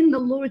 But then the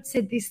Lord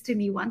said this to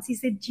me once. He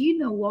said, do you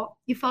know what?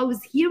 If I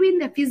was here in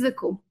the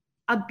physical,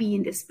 I'd be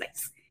in this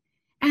place.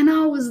 And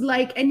I was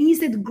like, and he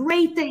said,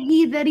 greater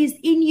he that is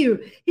in you.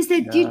 He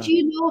said, did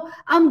you know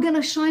I'm going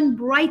to shine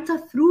brighter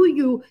through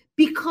you,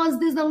 because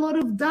there's a lot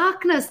of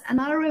darkness. And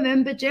I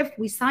remember, Jeff,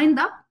 we signed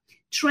up,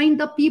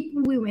 trained up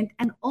people, we went.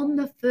 And on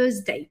the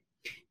first day,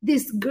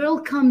 this girl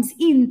comes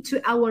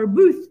into our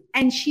booth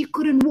and she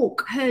couldn't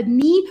walk. Her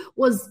knee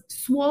was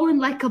swollen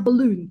like a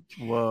balloon.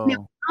 Whoa.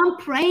 Now, I'm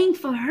praying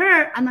for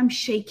her and I'm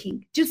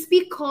shaking just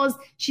because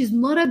she's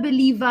not a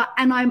believer,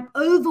 and I'm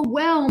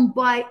overwhelmed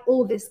by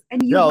all this.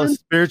 And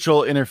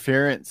spiritual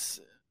interference.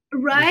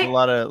 Right?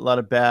 There's a lot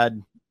of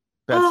bad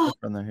stuff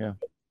on there. Yeah.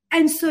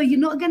 And so you're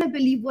not going to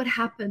believe what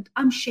happened.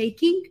 I'm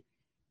shaking.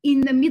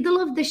 In the middle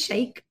of the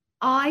shake,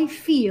 I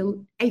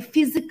feel a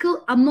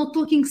physical, I'm not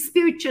talking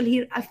spiritual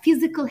here, a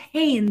physical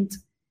hand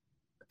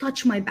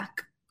touch my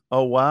back.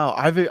 Oh, wow.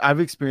 I've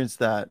experienced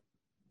that.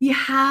 You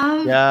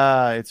have?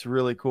 Yeah, it's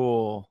really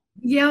cool.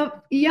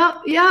 Yep.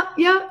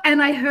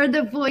 And I heard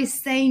a voice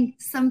saying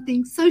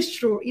something so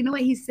sure. You know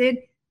what he said?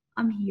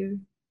 I'm here.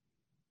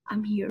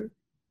 I'm here.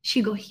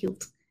 She got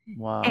healed.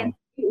 Wow. And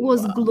it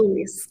was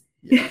glorious.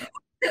 Yeah.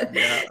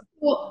 Yeah.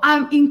 So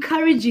I'm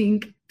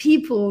encouraging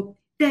people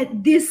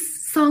that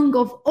this song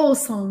of all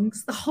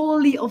songs, the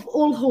Holy of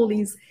all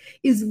holies,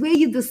 is where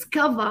you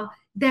discover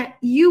that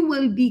you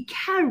will be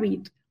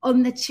carried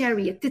on the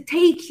chariot to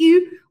take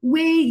you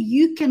where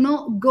you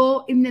cannot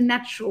go in the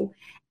natural,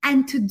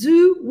 and to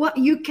do what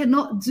you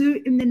cannot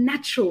do in the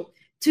natural,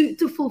 to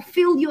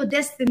fulfill your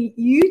destiny.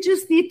 You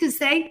just need to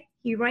say,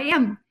 here I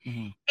am.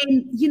 Mm-hmm.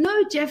 And you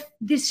know, Jeff,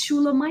 this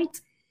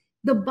Shulamite,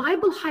 the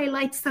Bible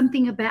highlights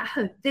something about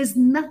her. There's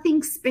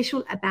nothing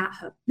special about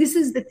her. This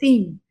is the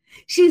thing.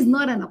 She's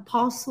not an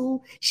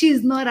apostle.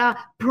 She's not a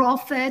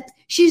prophet.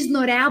 She's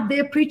not out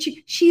there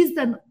preaching. She's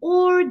an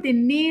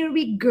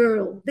ordinary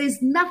girl.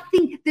 There's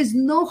nothing, there's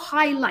no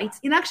highlights.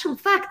 In actual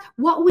fact,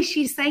 what was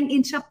she saying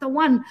in chapter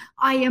 1?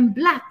 I am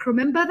black.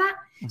 Remember that?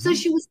 Mm-hmm. So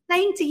she was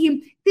saying to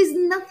him, there's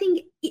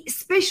nothing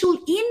special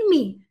in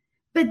me,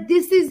 but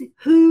this is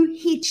who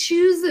he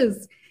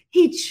chooses.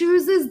 He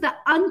chooses the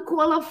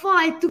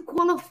unqualified to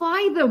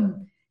qualify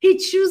them. He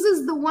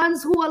chooses the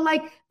ones who are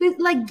like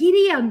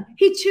Gideon.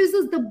 He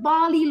chooses the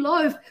barley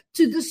loaf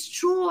to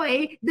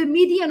destroy the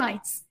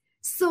Midianites.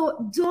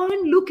 So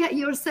don't look at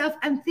yourself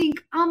and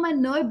think, I'm a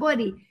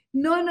nobody.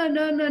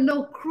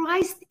 No.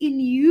 Christ in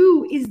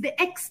you is the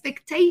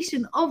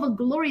expectation of a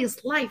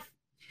glorious life.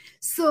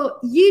 So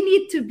you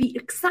need to be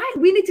excited.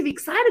 We need to be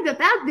excited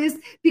about this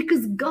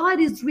because God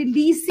is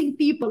releasing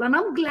people. And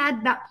I'm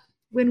glad that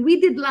when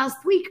we did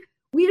last week,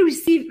 we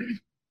received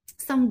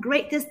some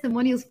great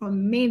testimonials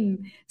from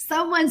men.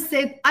 Someone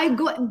said, I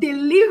got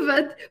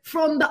delivered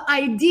from the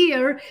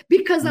idea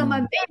because I'm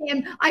a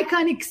man. I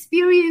can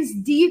experience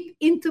deep,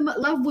 intimate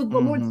love with the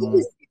Lord. He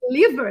was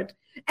delivered.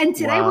 And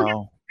today we're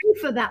going to pray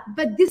for that.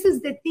 But this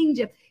is the thing,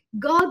 Jeff.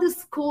 God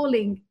is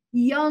calling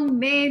young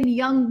men,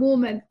 young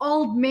women,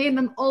 old men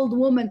and old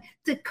women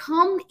to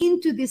come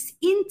into this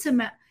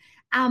intimate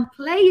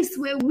place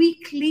where we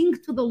cling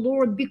to the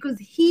Lord, because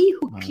he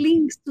who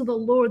clings to the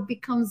Lord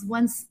becomes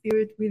one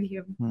spirit with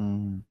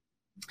him.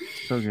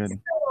 So good.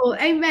 So,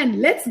 amen.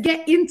 Let's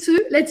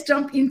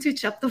jump into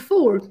chapter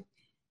 4.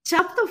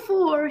 Chapter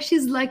 4,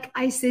 she's like,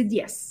 I said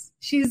yes.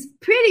 She's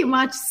pretty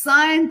much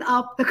signed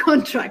up the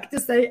contract to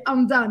say,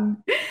 I'm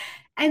done.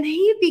 And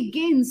he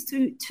begins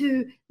to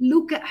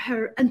look at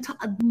her and to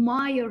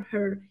admire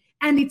her.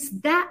 And it's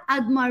that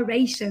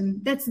admiration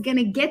that's going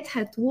to get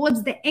her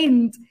towards the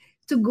end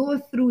to go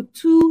through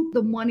 2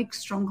 demonic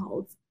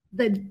strongholds,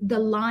 the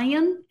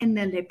lion and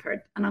the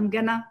leopard. And I'm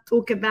going to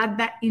talk about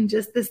that in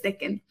just a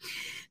second.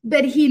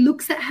 But he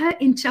looks at her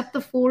in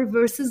chapter 4,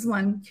 verses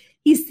 1.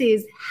 He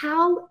says,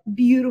 how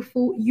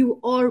beautiful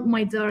you are,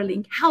 my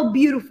darling. How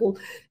beautiful.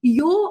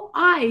 Your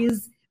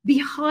eyes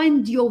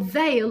behind your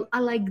veil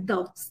are like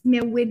doves.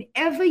 Now,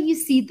 whenever you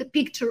see the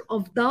picture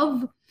of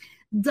dove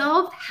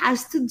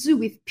has to do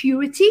with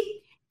purity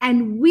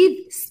and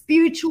with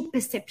spiritual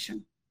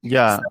perception.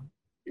 Yeah. So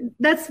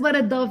that's what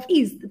a dove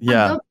is.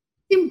 Yeah. A dove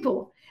is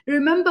simple.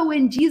 Remember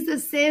when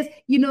Jesus says,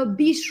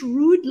 be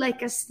shrewd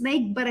like a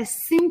snake, but as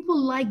simple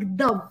like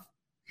dove.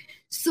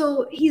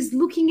 So he's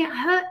looking at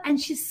her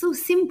and she's so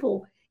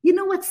simple. You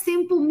know what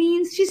simple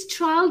means? She's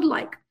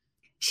childlike.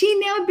 She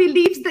now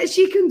believes that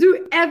she can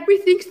do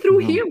everything through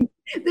him.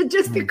 That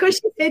just because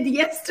she said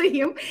yes to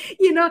him,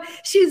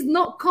 she's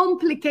not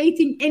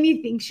complicating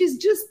anything. She's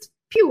just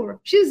pure.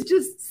 She's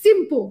just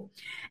simple.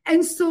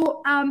 And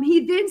so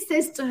he then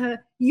says to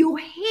her, your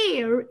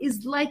hair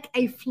is like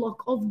a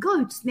flock of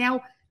goats.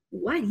 Now,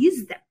 what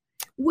is that?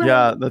 Well,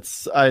 yeah,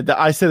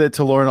 I say that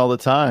to Lauren all the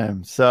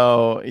time.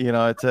 So,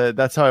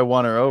 that's how I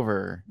won her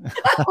over.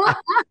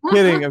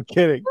 I'm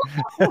kidding.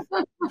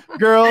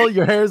 Girl,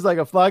 your hair is like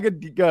a flock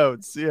of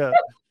goats. Yeah.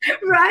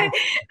 Right.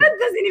 That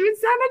doesn't even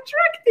sound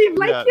attractive.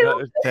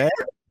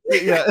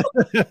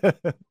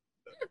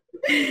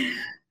 Yeah.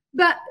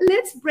 But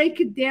let's break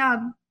it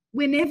down.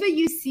 Whenever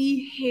you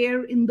see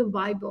hair in the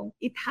Bible,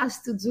 it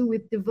has to do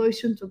with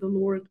devotion to the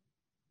Lord.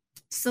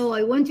 So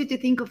I want you to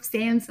think of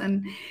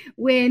Samson.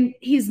 When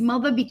his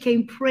mother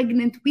became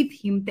pregnant with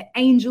him, the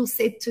angel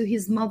said to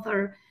his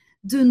mother,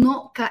 do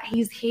not cut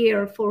his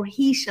hair, for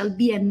he shall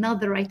be a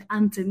Nazarite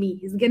unto me.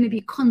 He's going to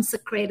be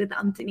consecrated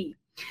unto me.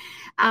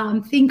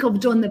 Think of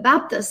John the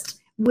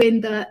Baptist.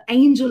 When the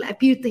angel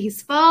appeared to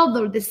his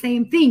father, the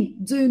same thing.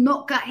 Do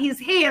not cut his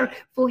hair,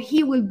 for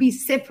he will be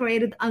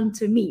separated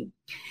unto me.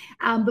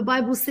 The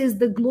Bible says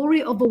the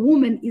glory of a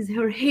woman is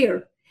her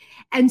hair.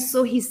 And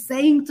so he's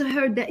saying to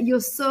her that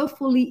you're so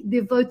fully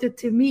devoted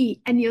to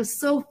me and you're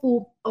so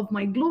full of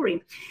my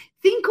glory.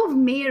 Think of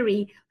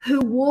Mary,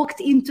 who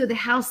walked into the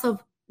house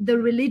of the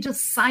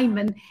religious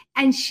Simon,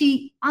 and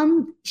she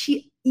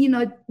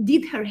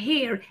did her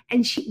hair,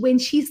 and when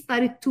she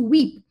started to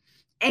weep,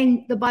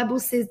 and the Bible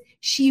says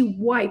she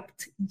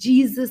wiped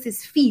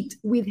Jesus's feet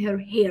with her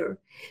hair.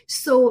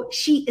 So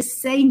she is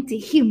saying to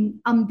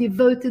him, I'm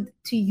devoted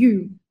to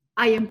you.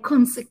 I am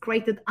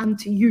consecrated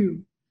unto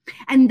you.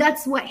 And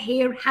that's what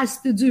hair has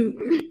to do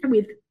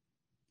with.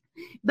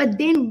 But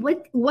then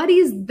what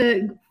is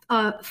the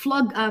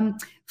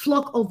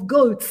flock of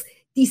goats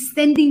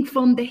descending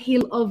from the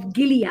hill of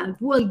Gilead?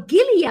 Well,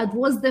 Gilead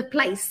was the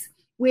place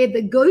where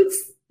the goats,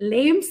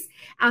 lambs,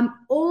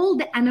 all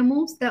the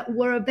animals that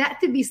were about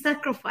to be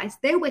sacrificed,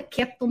 they were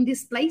kept on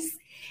this place,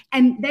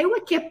 and they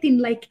were kept in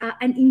like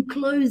an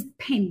enclosed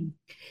pen.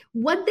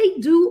 What they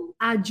do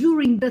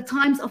during the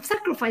times of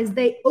sacrifice,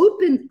 they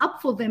open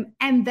up for them,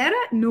 and they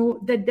don't know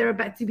that they're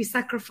about to be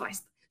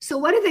sacrificed. So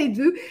what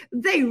do?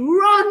 They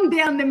run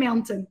down the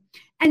mountain,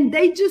 and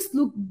they just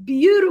look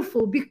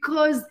beautiful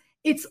because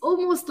it's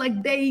almost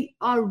like they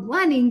are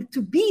running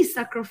to be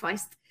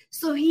sacrificed.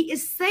 So he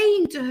is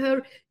saying to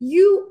her,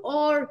 you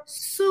are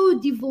so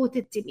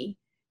devoted to me.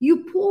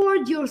 You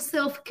poured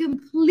yourself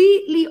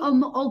completely on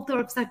the altar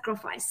of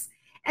sacrifice.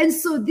 And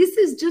so this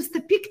is just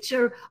a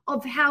picture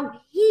of how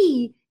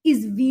he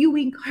is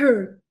viewing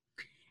her.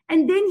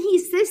 And then he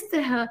says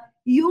to her,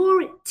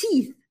 your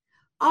teeth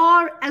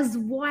are as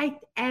white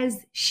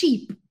as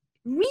sheep,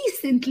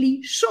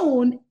 recently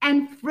shorn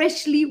and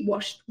freshly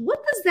washed. What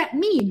does that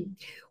mean?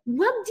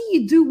 What do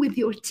you do with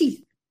your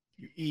teeth?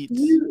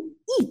 You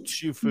eat.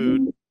 Chew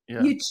food.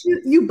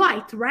 You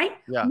bite, right?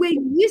 Yeah.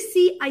 When you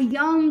see a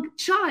young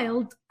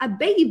child, a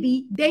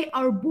baby, they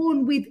are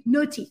born with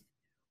no teeth.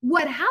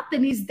 What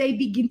happens is they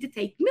begin to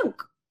take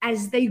milk.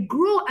 As they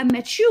grow and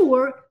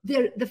mature,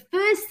 the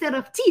first set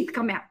of teeth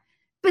come out.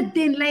 But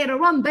then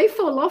later on, they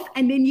fall off,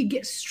 and then you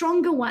get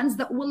stronger ones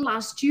that will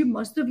last you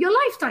most of your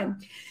lifetime.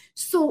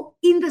 So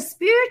in the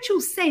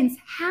spiritual sense,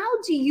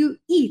 how do you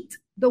eat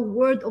the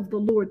word of the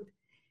Lord?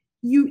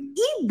 You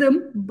eat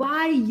them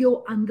by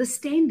your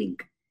understanding.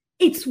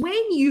 It's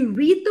when you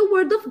read the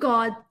word of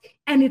God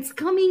and it's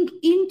coming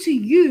into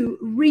you,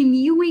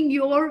 renewing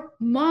your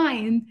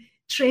mind,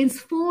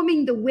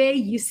 transforming the way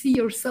you see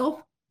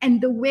yourself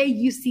and the way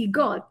you see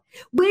God.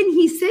 When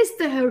he says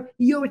to her,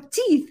 your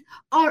teeth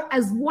are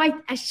as white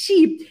as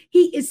sheep,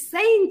 he is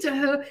saying to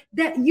her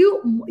that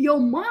your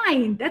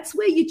mind, that's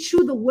where you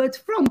chew the word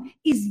from,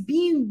 is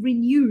being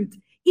renewed.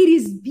 It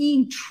is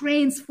being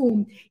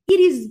transformed. It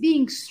is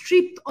being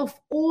stripped of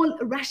all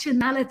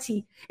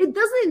rationality. It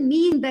doesn't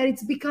mean that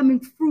it's becoming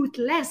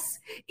fruitless.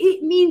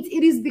 It means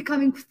it is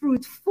becoming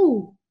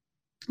fruitful.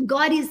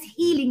 God is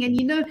healing.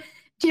 And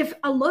Jeff,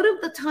 a lot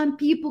of the time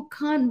people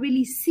can't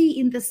really see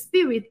in the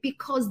spirit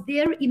because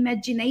their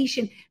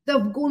imagination,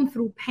 they've gone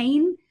through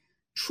pain,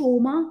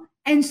 trauma.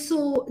 And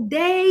so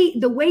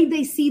the way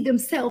they see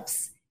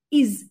themselves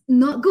is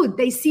not good.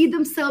 They see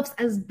themselves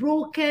as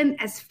broken,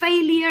 as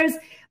failures.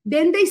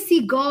 Then they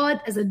see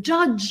God as a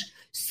judge.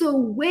 So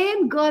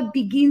when God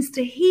begins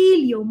to heal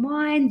your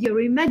mind, your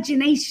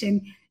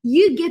imagination,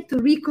 you get to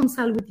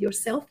reconcile with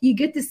yourself. You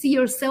get to see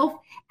yourself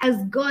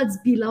as God's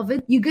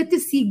beloved. You get to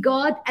see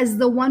God as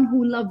the one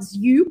who loves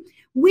you.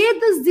 Where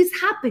does this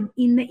happen?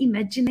 In the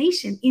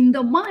imagination, in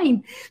the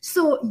mind.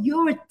 So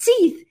your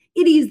teeth,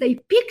 it is a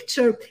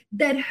picture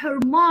that her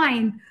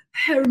mind,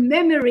 her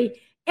memory,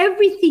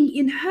 everything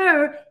in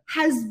her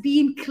has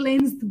been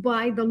cleansed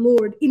by the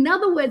Lord. In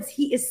other words,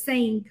 he is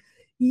saying,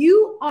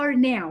 you are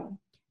now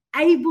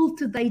able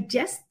to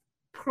digest,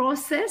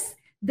 process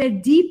the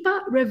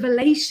deeper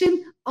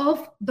revelation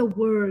of the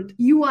word.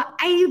 You are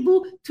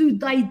able to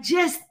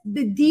digest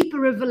the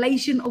deeper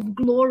revelation of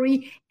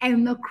glory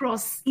and the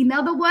cross. In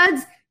other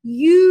words,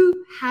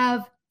 you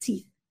have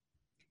teeth.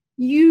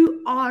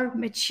 You are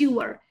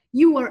mature.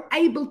 You are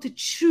able to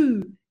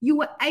chew.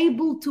 You are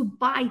able to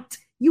bite.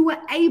 You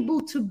are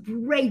able to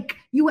break.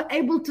 You are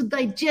able to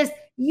digest.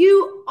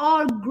 You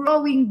are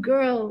growing,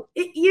 girl.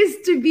 It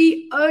used to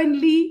be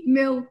only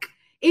milk.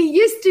 You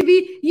used to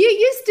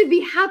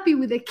be happy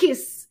with a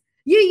kiss.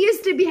 You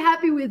used to be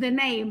happy with a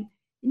name.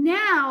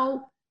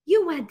 Now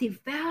you are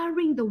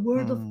devouring the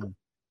word of God.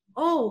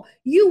 Oh,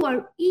 you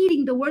are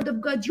eating the word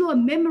of God. You are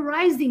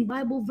memorizing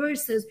Bible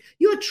verses.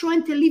 You are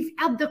trying to live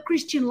out the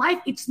Christian life.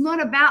 It's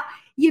not about,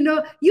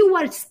 you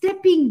are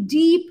stepping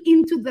deep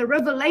into the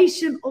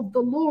revelation of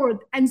the Lord.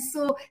 And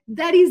so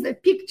that is a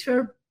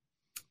picture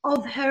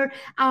of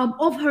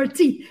her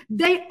teeth.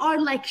 They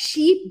are like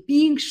sheep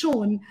being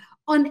shorn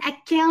on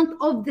account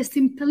of the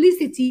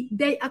simplicity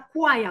they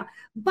acquire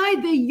by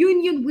the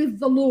union with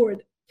the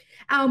Lord.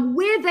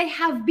 Where they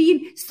have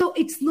been, so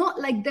it's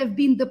not like they've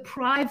been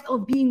deprived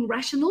of being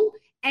rational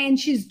and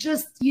she's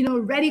just,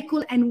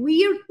 radical and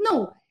weird.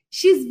 No,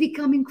 she's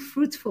becoming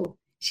fruitful.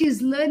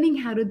 She's learning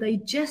how to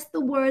digest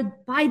the word,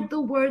 bite the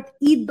word,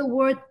 eat the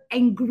word,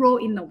 and grow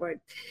in the word.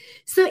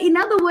 So in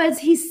other words,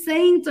 he's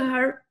saying to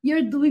her,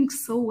 you're doing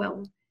so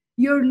well.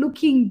 You're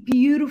looking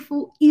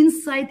beautiful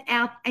inside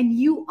out and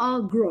you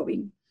are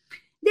growing.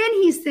 Then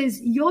he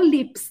says, your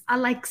lips are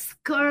like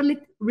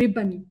scarlet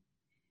ribbon.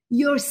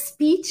 Your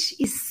speech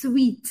is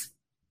sweet.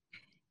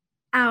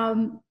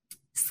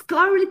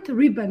 Scarlet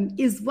ribbon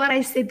is what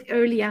I said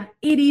earlier.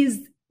 It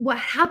is what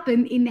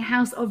happened in the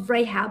house of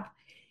Rahab.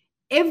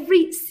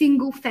 Every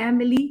single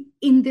family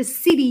in the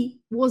city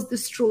was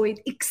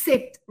destroyed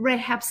except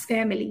Rahab's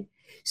family.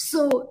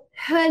 So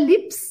her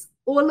lips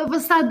all of a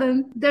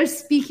sudden, they're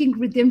speaking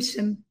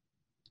redemption.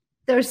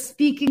 They're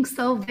speaking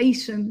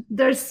salvation.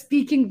 They're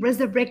speaking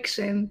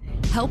resurrection.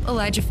 Help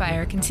Elijah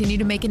Fire continue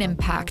to make an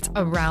impact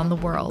around the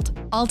world.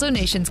 All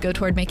donations go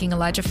toward making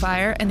Elijah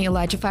Fire and the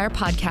Elijah Fire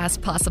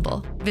podcast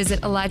possible. Visit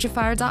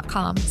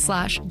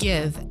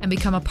ElijahFire.com/give and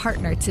become a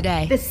partner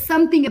today. There's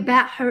something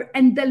about her,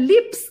 and the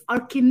lips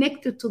are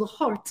connected to the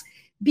heart,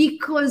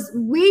 because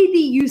where do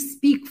you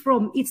speak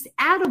from? It's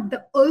out of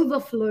the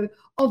overflow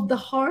of the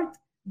heart,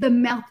 the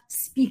mouth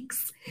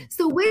speaks.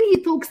 So when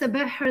he talks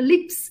about her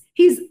lips,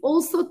 he's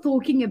also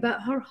talking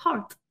about her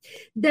heart.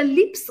 The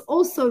lips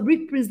also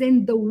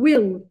represent the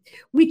will,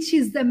 which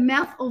is the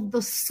mouth of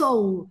the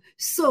soul.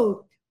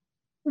 So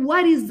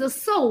what is the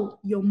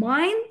soul? Your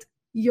mind,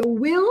 your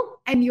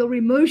will, and your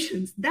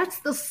emotions. That's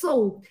the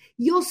soul.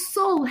 Your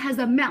soul has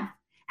a mouth.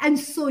 And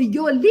so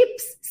your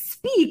lips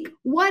speak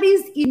what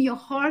is in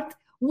your heart,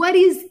 what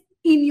is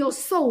in your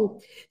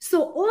soul.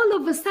 So all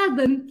of a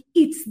sudden,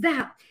 it's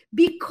that,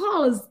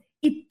 because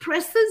it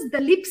presses, the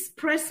lips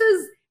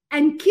presses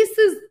and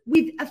kisses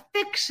with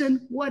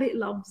affection what it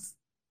loves.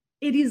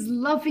 It is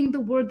loving the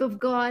word of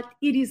God.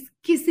 It is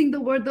kissing the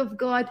word of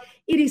God.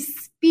 It is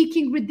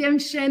speaking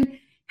redemption.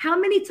 How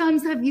many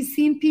times have you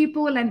seen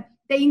people and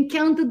they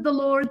encountered the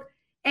Lord,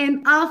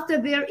 and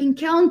after their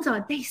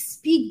encounter, they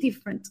speak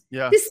different?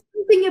 Yeah. There's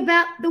something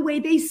about the way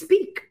they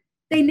speak.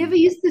 They never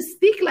used to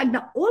speak like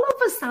that. All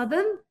of a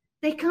sudden,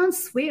 they can't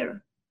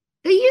swear.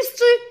 They used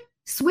to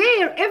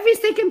swear every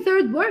second,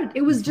 third word.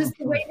 It was just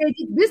the way they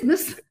did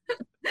business.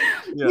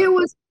 Yeah. It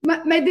was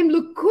made them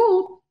look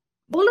cool.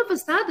 All of a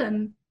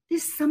sudden,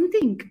 there's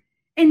something,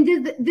 and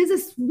there's a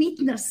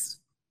sweetness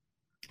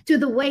to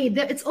the way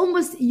that it's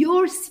almost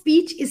your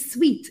speech is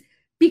sweet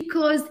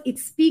because it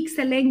speaks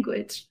a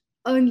language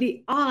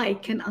only I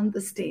can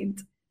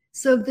understand.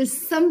 So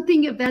there's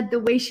something about the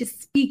way she's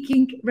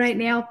speaking right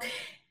now.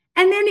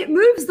 And then it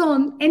moves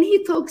on, and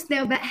he talks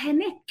now about her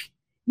neck.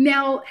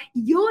 Now,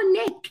 your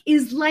neck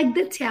is like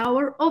the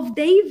Tower of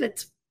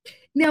David.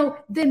 Now,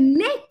 the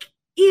neck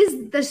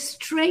is the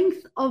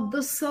strength of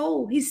the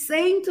soul. He's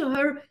saying to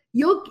her,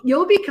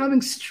 you're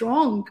becoming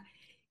strong.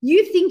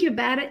 You think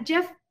about it,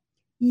 Jeff,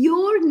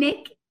 your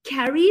neck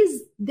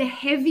carries the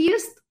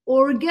heaviest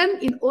organ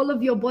in all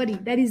of your body.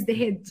 That is the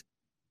head.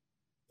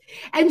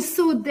 And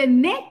so the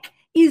neck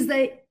is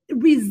a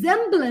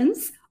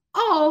resemblance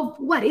of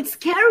what it's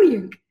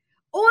carrying.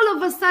 All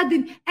of a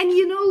sudden, and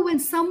you know, when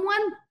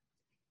someone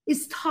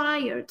is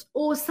tired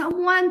or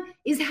someone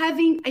is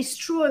having a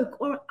stroke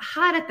or a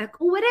heart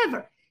attack or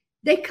whatever,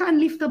 they can't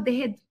lift up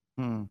the head.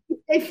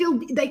 They feel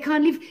they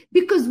can't lift,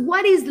 because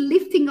what is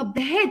lifting up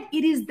the head?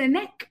 It is the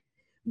neck.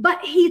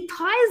 But he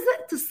ties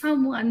it to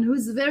someone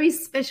who's very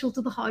special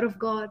to the heart of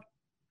God.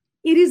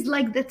 It is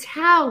like the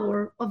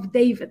Tower of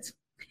David.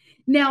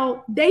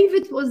 Now,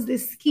 David was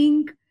this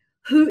king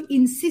who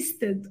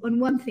insisted on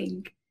one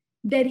thing,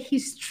 that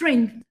his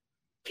strength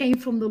came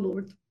from the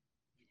Lord,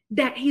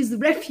 that his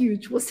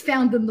refuge was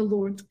found in the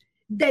Lord,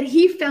 that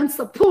he found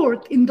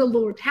support in the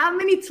Lord. How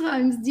many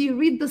times do you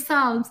read the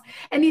Psalms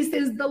and he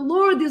says, the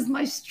Lord is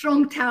my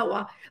strong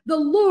tower, the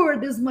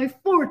Lord is my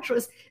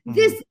fortress.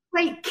 This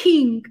great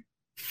king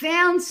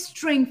found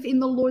strength in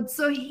the Lord.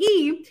 So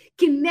he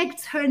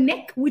connects her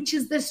neck, which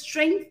is the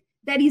strength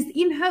that is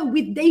in her,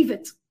 with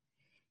David.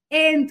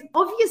 And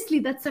obviously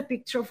that's a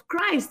picture of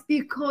Christ,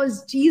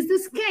 because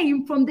Jesus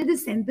came from the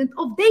descendant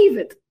of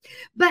David.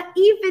 But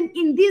even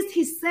in this,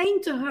 he's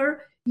saying to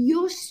her,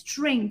 your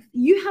strength,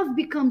 you have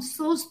become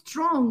so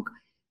strong,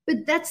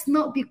 but that's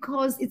not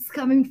because it's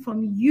coming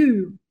from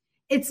you.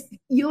 It's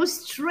your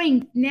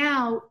strength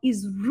now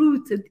is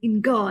rooted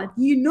in God.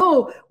 You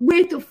know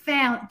where to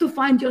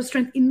find your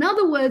strength. In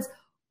other words,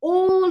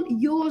 all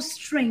your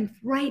strength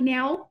right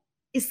now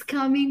is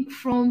coming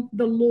from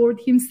the Lord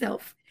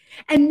himself.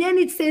 And then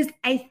it says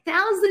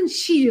 1,000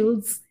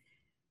 shields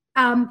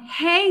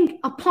hang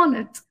upon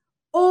it,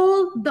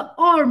 all the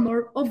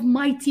armor of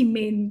mighty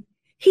men.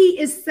 He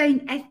is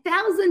saying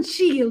 1,000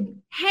 shields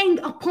hang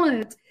upon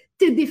it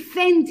to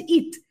defend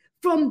it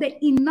from the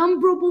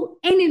innumerable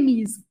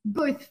enemies,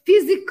 both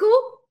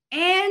physical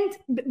and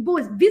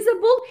both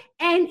visible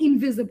and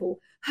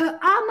invisible. Her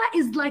armor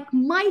is like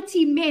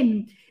mighty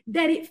men,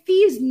 that it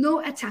fears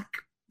no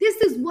attack. This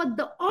is what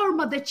the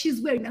armor that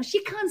she's wearing. Now,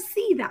 she can't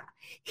see that.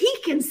 He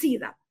can see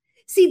that.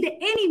 See, the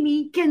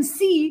enemy can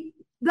see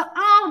the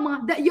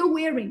armor that you're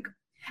wearing.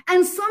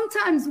 And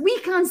sometimes we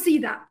can't see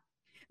that.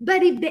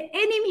 But if the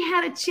enemy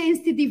had a chance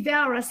to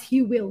devour us,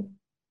 he will.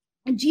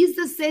 And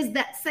Jesus says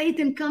that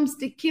Satan comes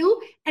to kill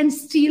and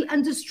steal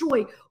and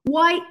destroy.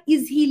 Why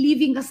is he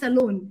leaving us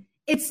alone?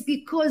 It's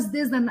because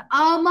there's an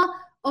armor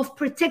of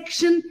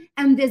protection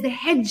and there's a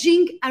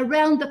hedging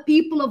around the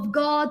people of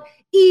God,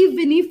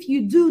 even if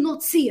you do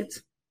not see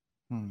it.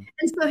 And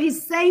so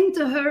he's saying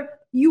to her,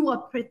 you are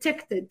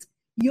protected.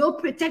 Your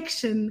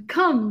protection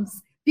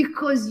comes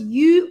because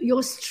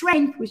your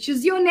strength, which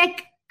is your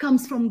neck,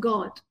 comes from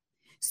God.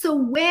 So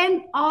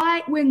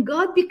when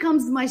God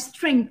becomes my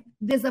strength,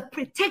 there's a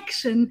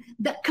protection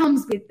that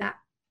comes with that.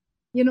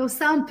 You know,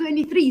 Psalm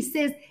 23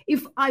 says,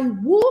 if I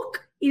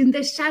walk in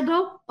the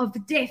shadow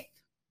of death,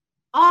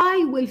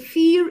 I will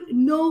fear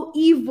no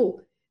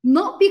evil,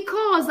 not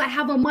because I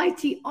have a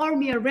mighty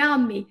army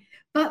around me,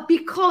 but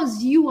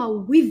because you are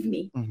with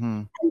me.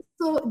 Mm-hmm. And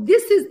so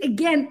this is,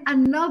 again,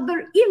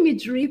 another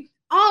imagery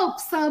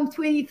of Psalm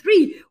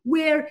 23,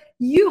 where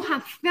you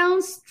have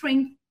found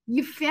strength.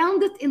 You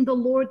found it in the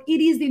Lord.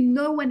 It is in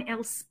no one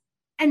else.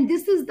 And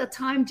this is the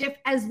time, Jeff,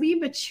 as we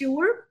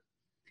mature,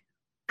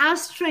 our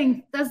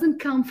strength doesn't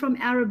come from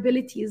our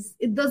abilities.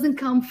 It doesn't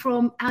come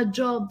from our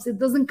jobs. It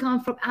doesn't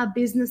come from our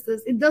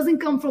businesses. It doesn't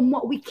come from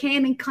what we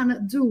can and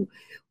cannot do.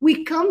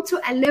 We come to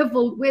a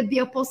level where the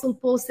Apostle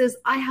Paul says,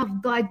 I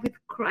have died with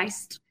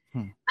Christ.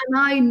 And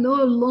I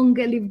no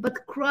longer live,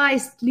 but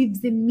Christ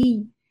lives in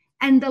me.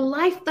 And the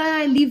life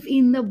that I live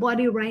in the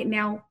body right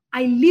now,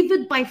 I live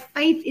it by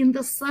faith in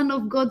the Son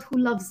of God who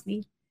loves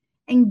me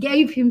and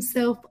gave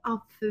himself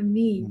up for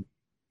me.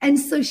 And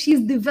so she's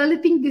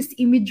developing this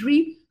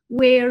imagery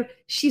where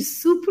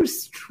she's super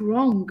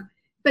strong,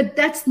 but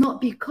that's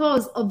not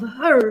because of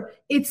her.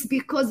 It's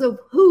because of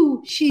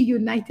who she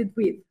united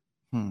with.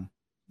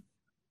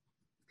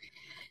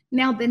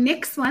 Now, the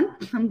next one,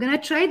 I'm going to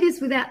try this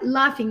without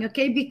laughing,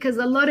 okay? Because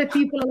a lot of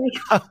people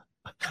are like...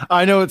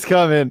 I know it's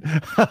coming.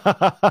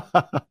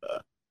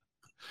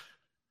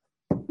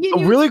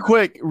 Really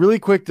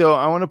quick, though,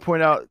 I want to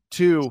point out,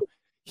 too,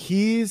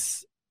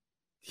 he's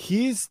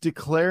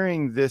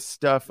declaring this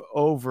stuff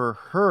over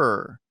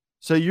her.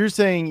 So you're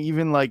saying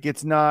even like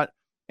it's not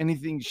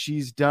anything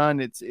she's done,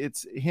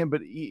 it's him,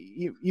 but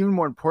even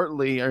more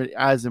importantly, or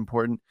as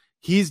important,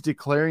 he's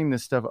declaring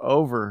this stuff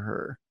over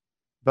her.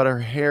 About her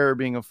hair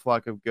being a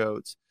flock of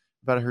goats,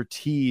 about her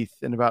teeth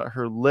and about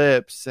her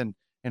lips and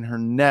her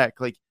neck.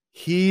 Like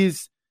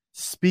he's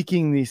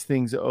speaking these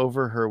things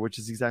over her, which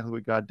is exactly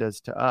what God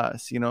does to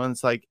us, you know. And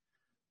it's like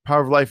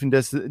power of life and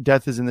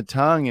death is in the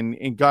tongue,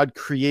 and God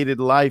created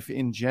life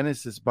in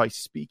Genesis by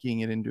speaking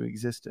it into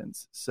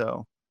existence.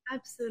 So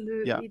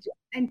absolutely. Yeah.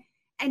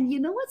 And you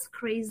know what's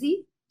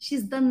crazy?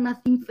 She's done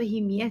nothing for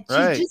him yet.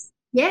 Right. She's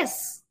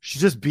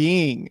just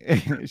being.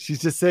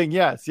 She's just saying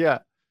yes. Yeah.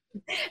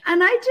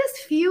 And I just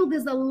feel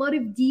there's a lot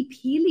of deep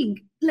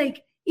healing.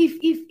 Like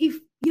if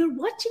you're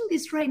watching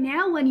this right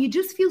now and you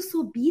just feel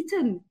so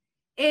beaten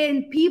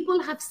and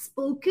people have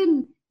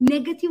spoken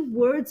negative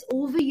words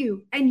over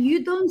you and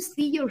you don't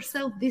see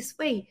yourself this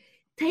way,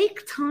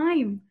 take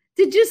time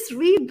to just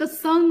read the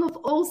Song of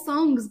All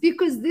Songs,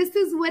 because this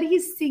is what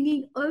he's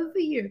singing over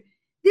you.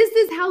 This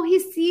is how he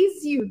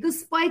sees you,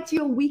 despite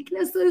your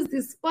weaknesses,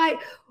 despite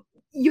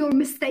your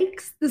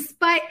mistakes,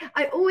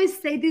 I always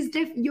say this,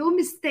 Jeff, your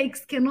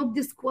mistakes cannot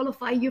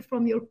disqualify you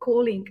from your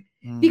calling.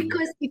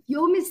 Because if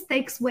your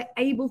mistakes were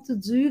able to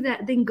do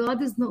that, then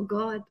God is not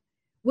God.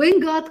 When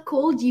God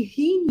called you,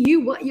 he knew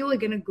what you were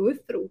going to go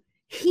through.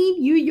 He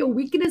knew your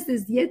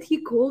weaknesses, yet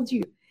he called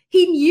you.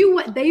 He knew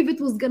what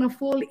David was going to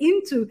fall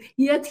into,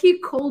 yet he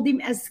called him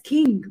as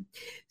king.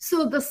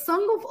 So the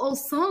Song of All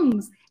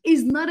Songs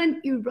is not an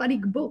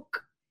erotic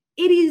book.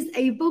 It is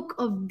a book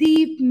of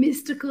deep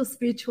mystical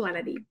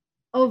spirituality,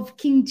 of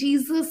King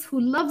Jesus who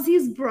loves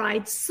his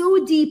bride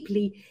so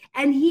deeply,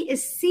 and he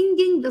is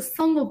singing the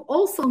Song of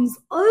All Songs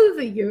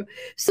over you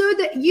so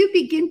that you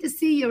begin to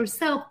see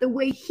yourself the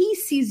way he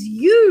sees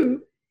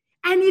you.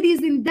 And it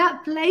is in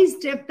that place,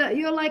 Jeff, that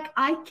you're like,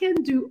 I can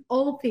do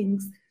all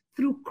things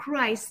through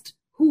Christ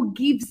who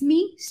gives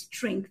me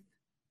strength.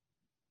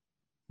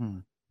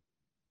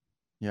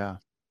 Yeah.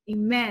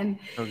 Amen.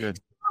 So good.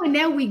 And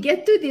now we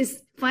get to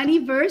this funny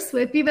verse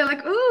where people are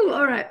like, oh,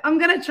 all right, I'm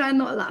going to try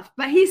not laugh.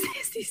 But he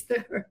says this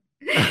to her.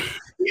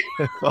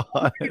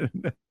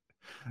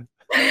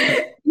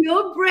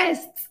 Your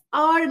breasts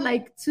are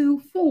like two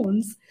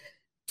fawns,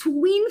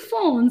 twin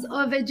fawns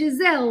of a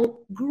gazelle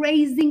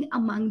grazing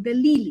among the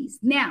lilies.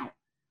 Now,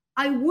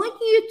 I want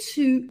you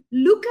to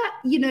look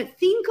at,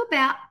 think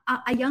about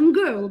a young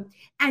girl,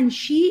 and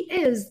she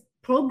is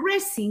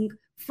progressing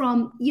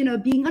from,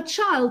 being a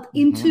child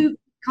into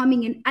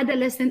becoming an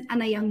adolescent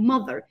and a young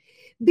mother.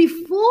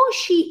 Before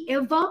she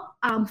ever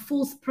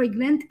falls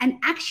pregnant and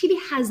actually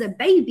has a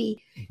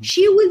baby,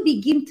 she will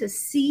begin to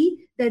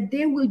see that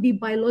there will be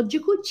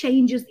biological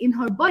changes in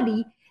her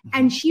body,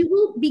 and she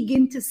will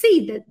begin to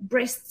see that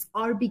breasts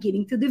are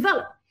beginning to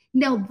develop.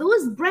 Now,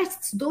 those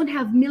breasts don't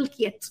have milk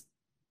yet.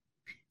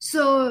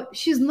 So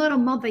she's not a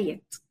mother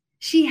yet.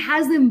 She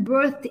hasn't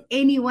birthed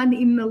anyone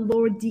in the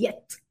Lord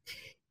yet.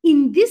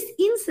 In this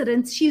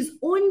incident, she's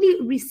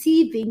only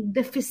receiving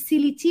the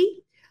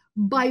facility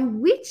by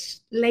which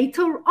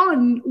later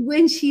on,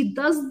 when she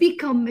does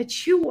become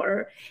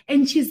mature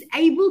and she's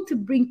able to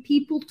bring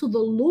people to the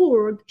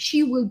Lord,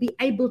 she will be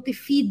able to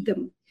feed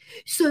them.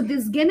 So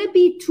there's going to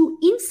be two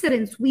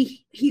incidents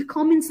he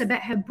comments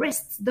about her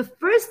breasts. The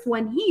first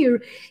one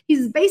here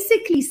is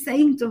basically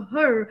saying to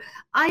her,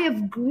 I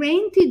have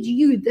granted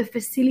you the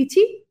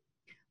facility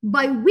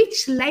by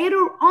which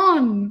later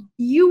on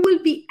you will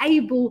be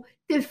able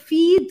to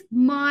feed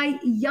my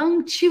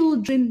young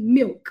children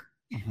milk.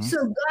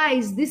 So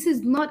guys, this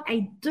is not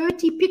a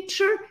dirty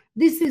picture.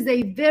 This is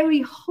a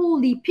very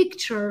holy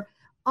picture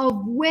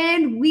of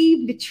when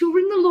we mature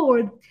in the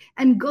Lord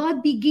and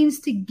God begins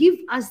to give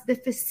us the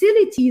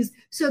facilities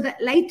so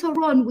that later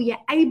on we are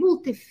able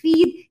to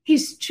feed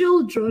his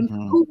children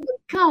who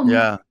will come.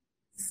 Yeah.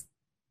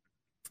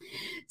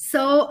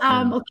 So,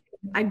 okay,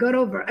 I got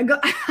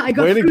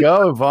Way to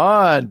go,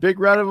 Yvon. Big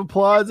round of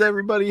applause,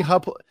 everybody.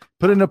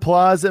 Put an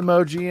applause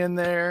emoji in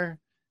there.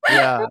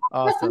 Yeah,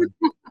 awesome.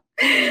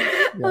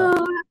 Yeah.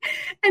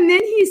 And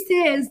then he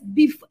says,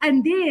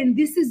 and then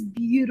this is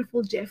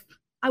beautiful, Jeff.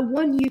 I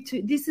want you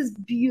to, this is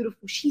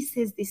beautiful. She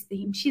says this to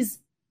him. She's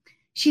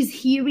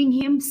hearing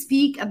him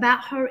speak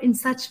about her in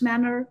such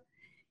manner.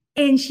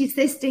 And she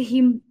says to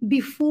him,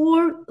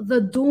 before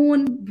the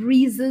dawn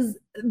breeze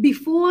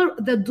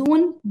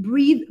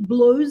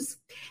blows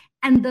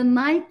and the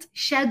night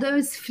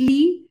shadows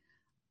flee,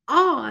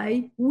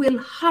 I will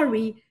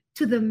hurry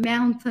to the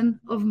mountain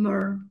of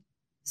myrrh.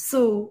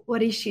 So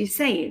what is she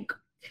saying?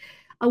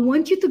 I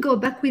want you to go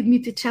back with me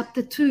to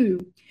chapter 2,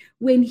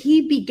 when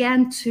he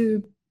began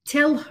to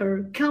tell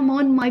her, come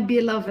on, my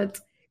beloved,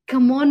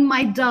 come on,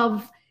 my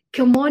dove,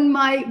 come on,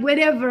 my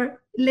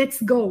whatever,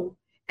 let's go.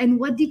 And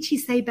what did she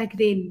say back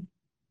then?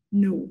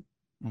 No.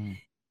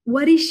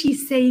 What is she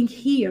saying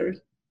here?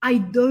 I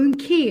don't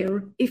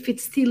care if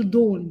it's still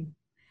dawn.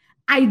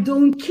 I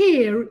don't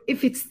care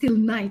if it's still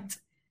night.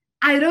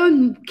 I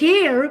don't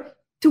care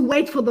to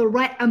wait for the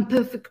right and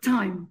perfect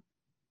time.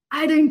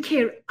 I don't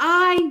care.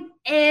 I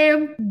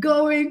am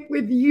going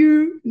with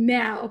you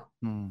now.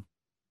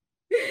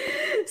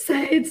 So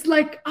it's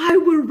like, I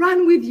will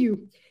run with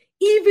you,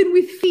 even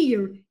with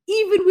fear,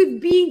 even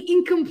with being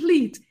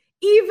incomplete,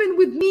 even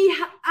with me.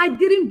 I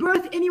didn't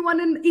birth anyone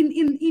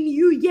in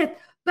you yet,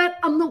 but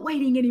I'm not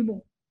waiting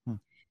anymore.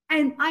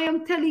 And I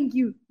am telling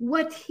you,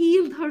 what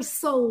healed her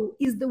soul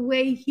is the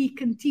way he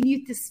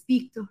continued to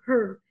speak to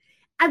her.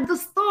 At the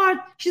start,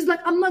 she's like,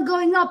 I'm not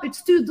going up.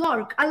 It's too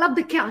dark. I love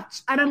the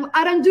couch. I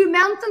don't do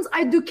mountains.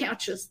 I do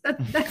couches.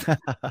 That's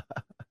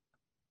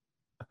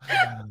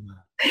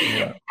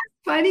Yeah.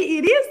 funny.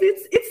 It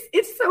is.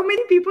 It's so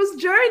many people's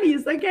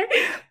journeys. Okay.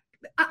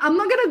 I'm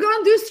not going to go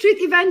and do street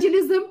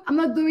evangelism. I'm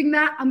not doing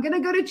that. I'm going to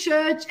go to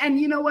church and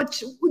you know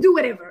what, do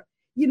whatever,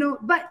 you know,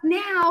 but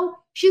now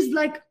she's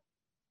like,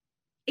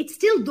 it's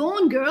still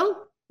dawn,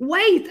 girl.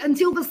 Wait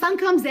until the sun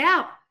comes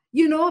out.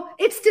 You know,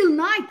 it's still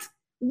night.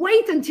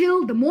 Wait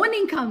until the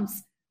morning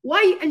comes.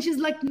 Why? And she's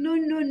like, no.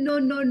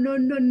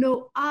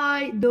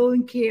 I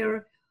don't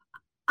care.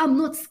 I'm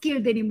not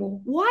scared anymore.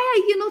 Why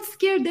are you not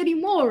scared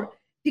anymore?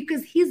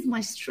 Because he's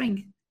my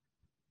strength.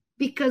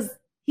 Because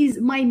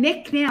my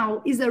neck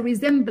now is a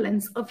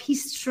resemblance of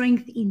his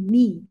strength in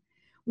me.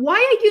 Why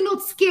are you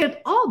not scared?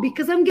 Oh,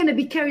 because I'm going to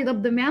be carried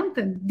up the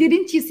mountain.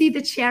 Didn't you see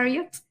the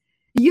chariot?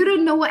 You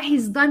don't know what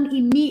he's done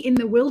in me in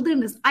the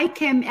wilderness. I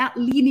came out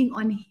leaning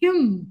on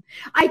him.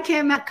 I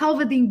came out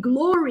covered in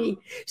glory.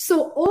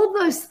 So all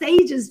those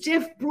stages,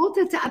 Jeff brought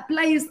her to a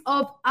place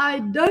of, I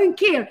don't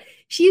care.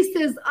 She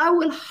says, I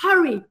will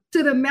hurry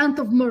to the Mount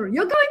of Myrrh.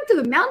 You're going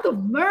to the Mount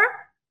of Myrrh?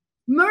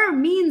 Myrrh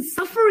means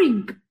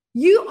suffering.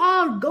 You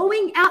are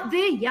going out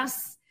there.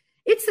 Yes.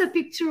 It's a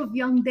picture of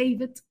young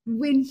David.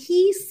 When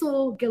he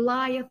saw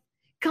Goliath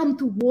come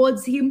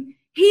towards him,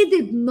 he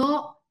did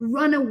not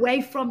run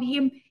away from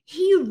him.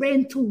 He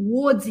ran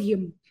towards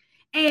him.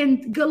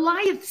 And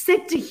Goliath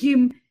said to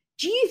him,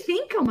 do you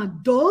think I'm a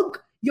dog?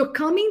 You're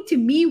coming to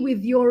me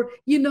with your,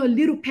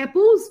 little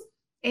pebbles?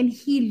 And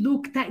he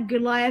looked at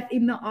Goliath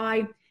in the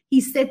eye.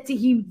 He said to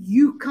him,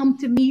 you come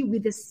to me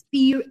with a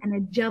spear and a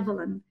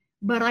javelin,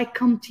 but I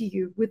come to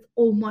you with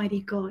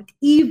Almighty God.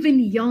 Even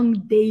young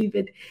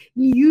David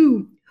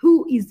knew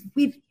who is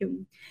with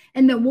him.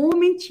 And the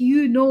moment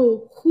you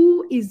know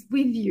who is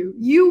with you,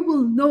 you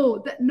will know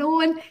that no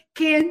one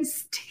can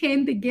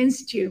stand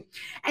against you.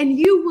 And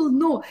you will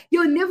know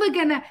you're never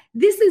gonna,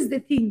 this is the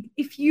thing,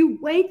 if you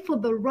wait for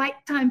the right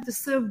time to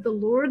serve the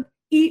Lord,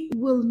 it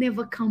will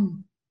never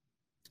come.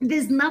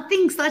 There's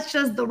nothing such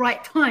as the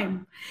right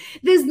time.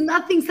 There's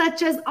nothing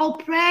such as I'll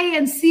pray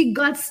and see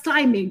God's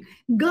timing.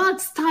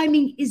 God's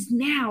timing is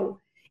now.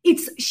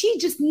 She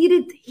just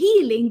needed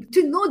healing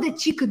to know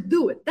that she could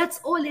do it. That's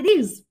all it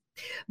is.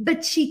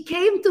 But she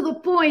came to the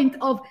point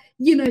of,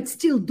 it's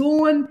still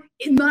dawn,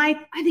 night.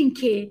 I didn't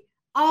care.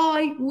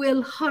 I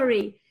will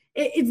hurry.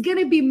 It's going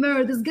to be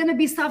murder. There's going to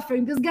be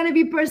suffering. There's going to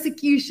be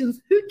persecutions.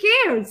 Who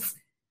cares?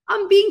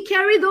 I'm being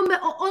carried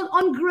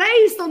on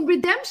grace, on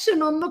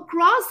redemption, on the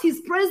cross. His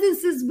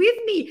presence is with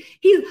me.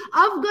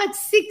 I've got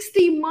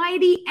 60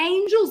 mighty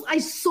angels. I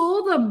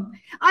saw them.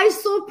 I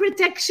saw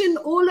protection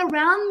all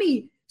around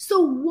me. So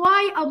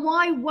why am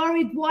I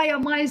worried? Why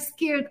am I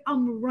scared?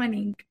 I'm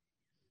running.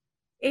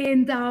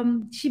 And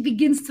she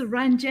begins to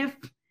run, Jeff.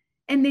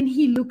 And then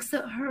he looks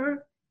at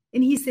her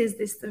and he says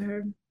this to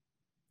her.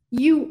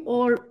 You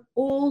are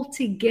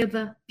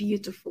altogether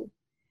beautiful,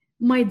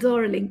 my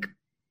darling.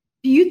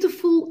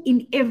 Beautiful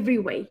in every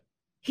way.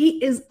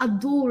 He is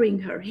adoring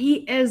her. He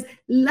is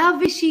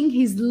lavishing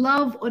his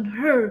love on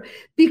her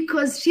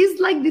because she's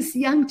like this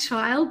young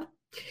child.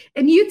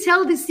 And you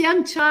tell this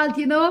young child,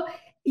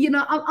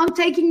 I'm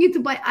taking you to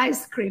buy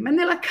ice cream. And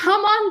they're like,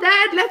 come on,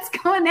 Dad, let's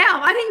go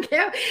now. I didn't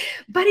care.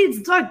 But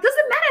it's dark.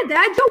 Doesn't matter,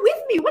 Dad. You're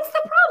with me. What's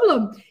the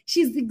problem?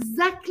 She's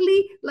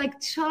exactly like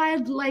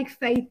childlike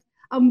faith.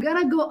 I'm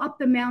going to go up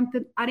the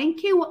mountain. I don't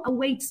care what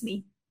awaits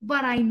me,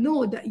 but I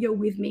know that you're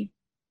with me.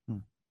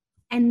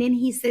 And then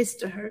he says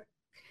to her,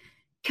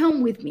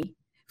 come with me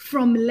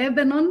from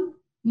Lebanon,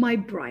 my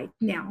bride.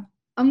 Now,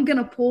 I'm going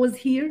to pause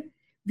here.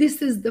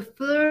 This is the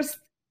first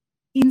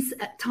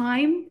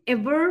time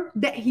ever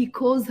that he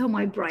calls her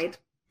my bride.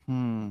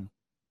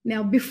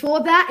 Now,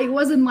 before that, it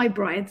wasn't my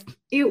bride.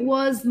 It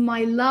was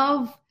my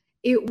love.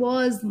 It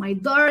was my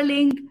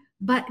darling.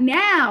 But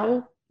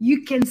now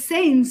you can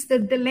sense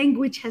that the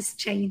language has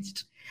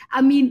changed.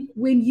 I mean,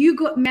 when you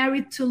got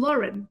married to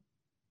Lauren,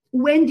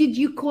 when did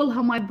you call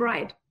her my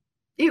bride?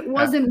 It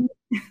wasn't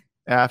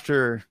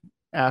after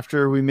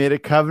we made a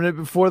covenant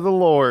before the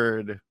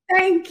Lord.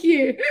 Thank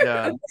you.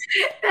 Yeah.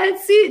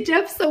 That's it,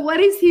 Jeff. So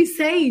what is he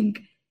saying?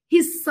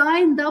 He's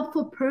signed up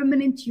for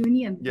permanent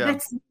union. Yeah.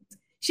 That's it.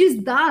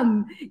 She's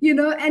done,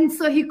 and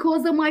so he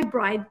calls her my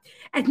bride.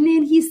 And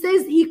then he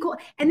says,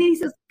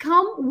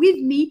 come with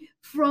me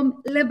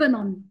from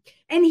Lebanon.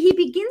 And he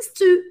begins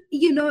to,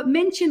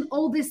 mention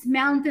all this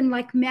mountain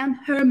like Mount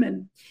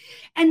Hermon.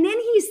 And then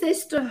he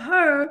says to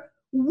her,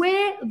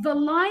 where the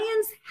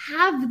lions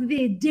have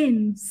their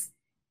dens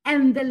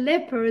and the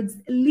leopards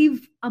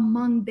live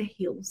among the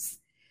hills.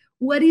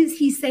 What is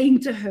he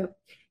saying to her?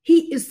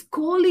 He is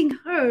calling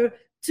her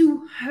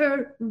to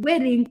her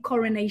wedding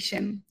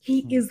coronation.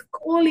 He is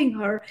calling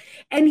her,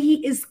 and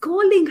he is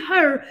calling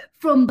her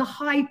from the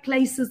high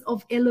places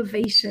of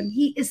elevation.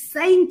 He is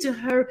saying to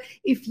her,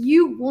 if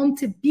you want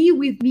to be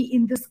with me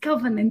in this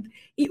covenant,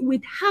 it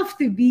would have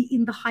to be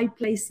in the high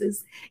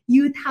places.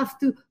 You'd have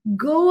to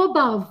go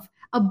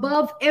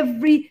above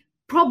every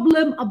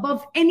problem,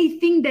 above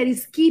anything that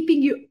is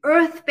keeping you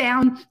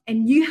earthbound,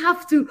 and you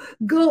have to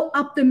go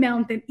up the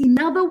mountain. In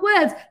other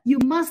words, you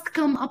must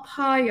come up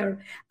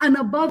higher and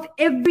above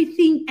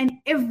everything and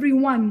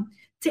everyone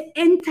to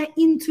enter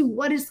into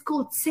what is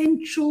called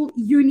central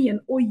union,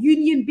 or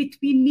union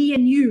between me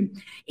and you.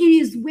 It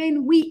is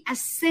when we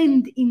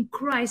ascend in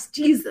Christ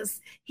Jesus.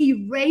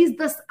 He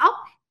raised us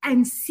up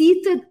and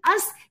seated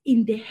us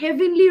in the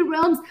heavenly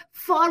realms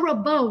far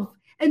above.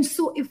 And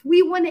so if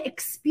we want to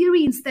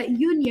experience that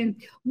union,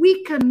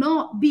 we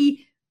cannot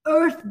be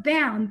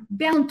earthbound,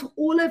 bound to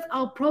all of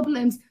our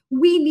problems.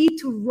 We need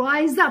to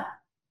rise up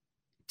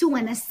to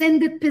an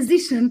ascended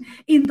position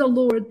in the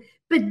Lord.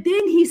 But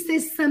then he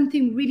says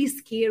something really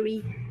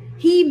scary.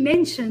 He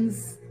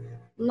mentions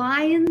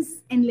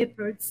lions and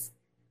leopards.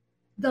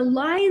 The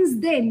lions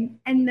then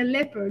and the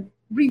leopard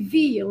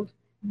revealed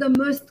the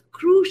most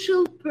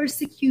crucial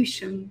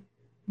persecution,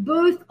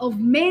 both of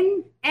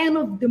men and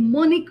of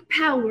demonic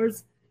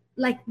powers,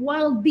 like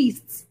wild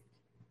beasts,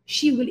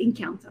 she will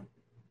encounter.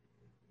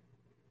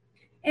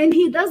 And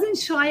he doesn't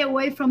shy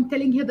away from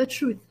telling her the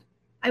truth.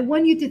 I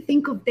want you to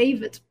think of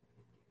David.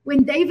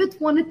 When David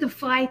wanted to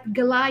fight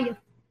Goliath,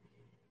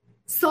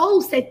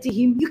 Saul said to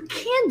him, you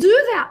can't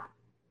do that.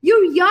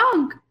 You're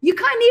young. You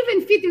can't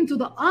even fit into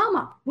the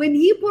armor. When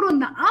he put on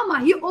the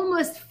armor, he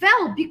almost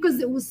fell because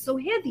it was so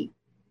heavy.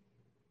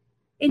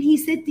 And he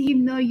said to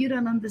him, no, you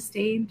don't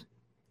understand.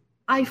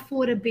 I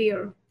fought a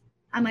bear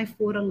and I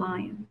fought a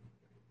lion.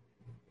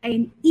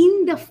 And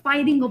in the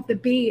fighting of the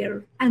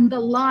bear and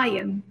the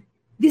lion,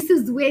 this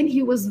is when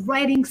he was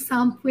writing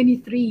Psalm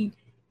 23.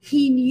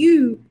 He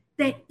knew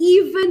that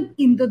even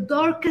in the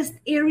darkest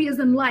areas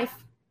in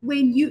life,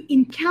 when you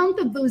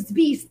encounter those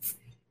beasts,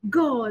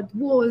 God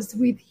was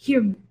with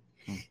him.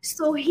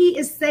 So he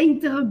is saying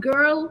to her,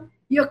 girl,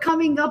 you're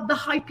coming up the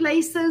high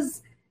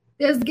places.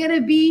 There's going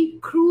to be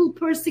cruel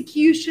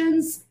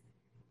persecutions,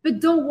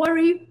 but don't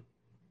worry.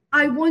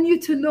 I want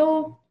you to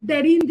know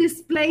that in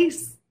this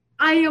place,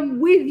 I am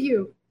with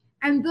you.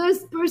 And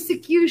those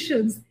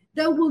persecutions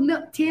that will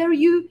not tear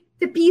you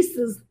to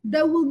pieces,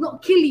 that will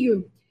not kill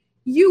you,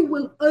 you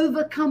will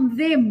overcome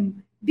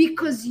them,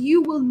 because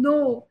you will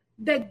know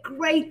that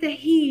greater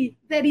he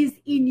that is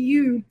in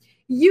you.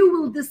 You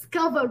will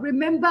discover,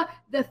 remember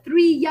the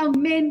 3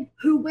 young men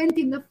who went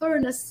in the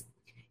furnace.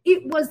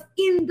 It was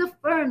in the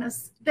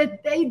furnace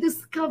that they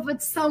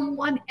discovered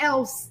someone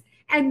else.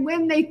 And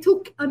when they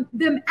took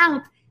them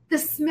out, the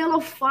smell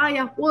of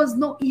fire was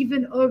not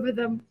even over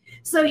them.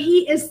 So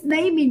he is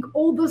naming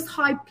all those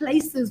high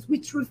places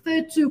which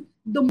refer to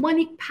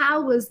demonic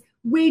powers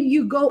when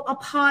you go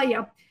up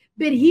higher.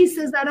 But he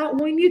says, I don't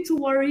want you to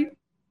worry,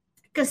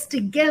 because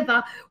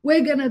together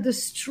we're going to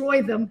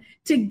destroy them.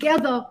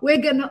 Together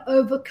we're going to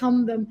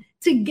overcome them.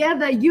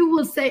 Together you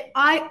will say,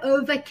 I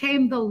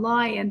overcame the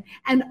lion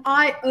and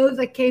I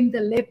overcame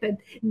the leopard.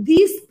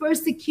 These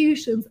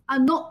persecutions are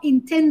not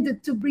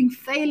intended to bring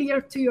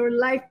failure to your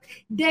life.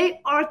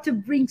 They are to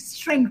bring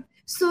strength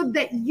so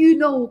that you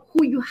know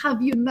who you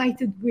have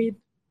united with.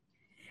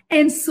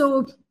 And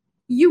so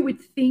you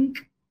would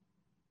think,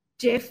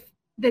 Jeff,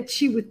 that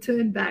she would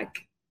turn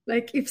back.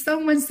 Like if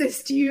someone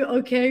says to you,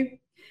 okay,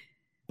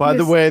 by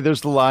the way,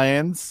 there's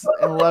lions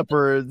and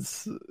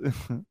leopards.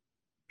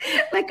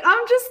 Like,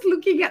 I'm just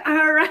looking at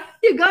her, right?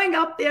 You're going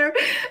up there,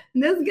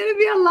 and there's going to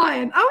be a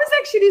lion. I was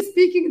actually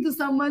speaking to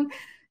someone,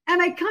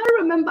 and I can't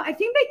remember. I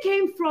think they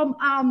came from,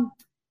 I'm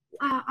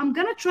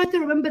going to try to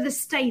remember the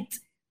state,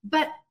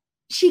 but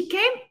she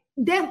came,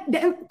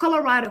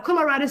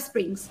 Colorado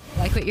Springs.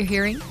 Like what you're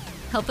hearing?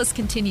 Help us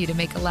continue to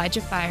make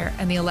Elijah Fire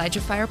and the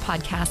Elijah Fire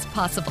podcast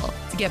possible.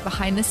 To get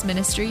behind this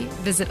ministry,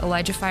 visit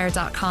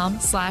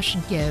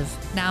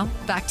ElijahFire.com/give. Now,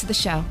 back to the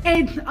show.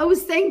 And I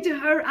was saying to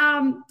her,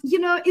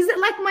 is it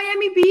like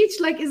Miami Beach?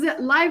 Like, is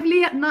it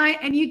lively at night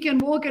and you can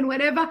walk and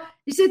whatever?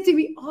 She said to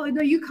me, oh,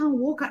 no, you can't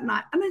walk at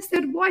night. And I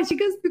said, why? She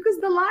goes, because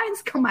the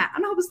lions come out.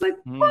 And I was like,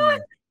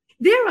 what?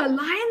 There are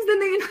lions in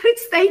the United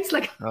States?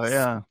 Like, oh,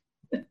 yeah.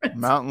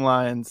 Mountain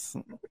lions.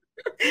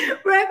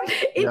 Right.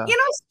 In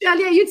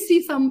Australia, you'd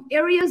see some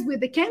areas where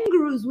the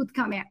kangaroos would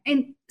come out,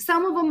 and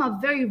some of them are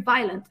very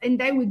violent, and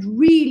they would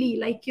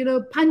really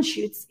punch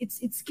you.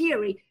 It's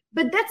scary,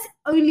 but that's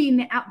only in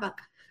the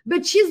outback.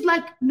 But she's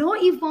like, no,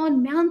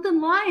 Yvon, mountain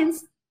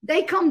lions,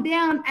 they come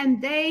down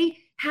and they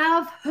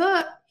have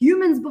hurt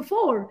humans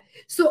before.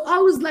 So I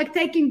was like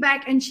taken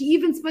back, and she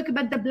even spoke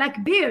about the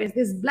black bears.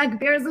 There's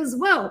black bears as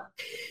well.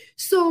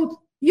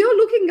 So you're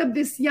looking at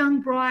this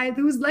young bride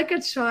who's like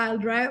a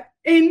child, right?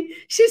 And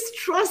she's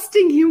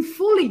trusting him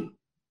fully.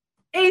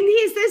 And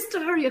he says to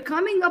her, you're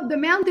coming up the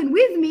mountain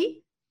with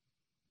me,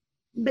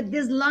 but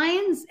there's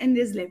lions and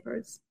there's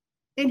leopards.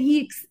 And he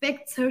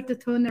expects her to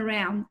turn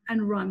around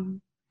and run.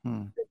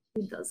 But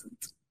she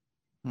doesn't.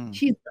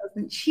 She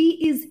doesn't.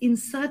 She is in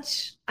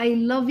such a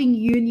loving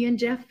union,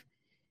 Jeff,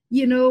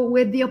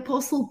 where the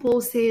Apostle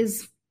Paul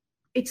says,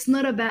 it's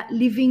not about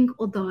living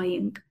or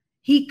dying.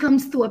 He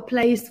comes to a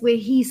place where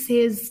he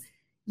says,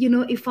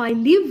 if I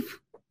live,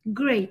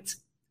 great,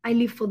 I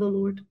live for the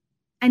Lord.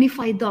 And if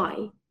I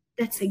die,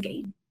 that's a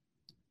gain.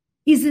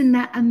 Isn't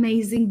that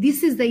amazing?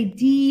 This is a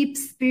deep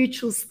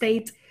spiritual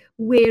state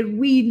where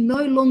we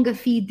no longer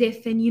fear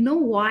death. And you know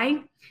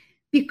why?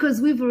 Because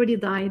we've already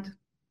died.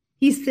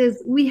 He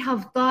says, we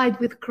have died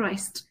with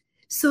Christ.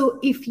 So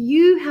if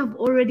you have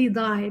already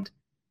died,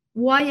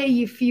 why are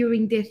you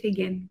fearing death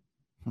again?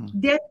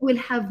 Death will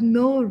have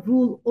no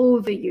rule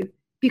over you,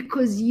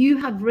 because you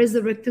have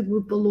resurrected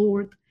with the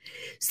Lord.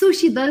 So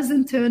she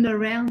doesn't turn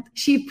around.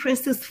 She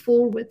presses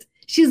forward.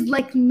 She's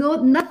like,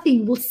 no,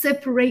 nothing will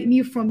separate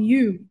me from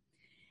you.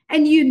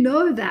 And you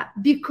know that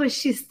because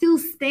she's still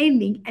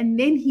standing. And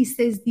then he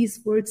says these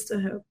words to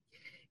her.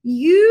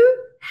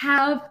 You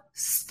have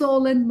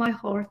stolen my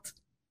heart,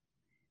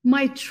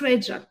 my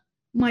treasure,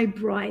 my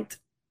bride.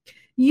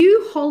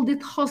 You hold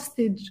it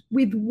hostage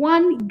with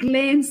one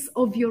glance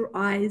of your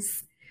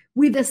eyes,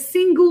 with a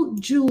single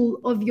jewel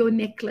of your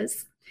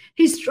necklace.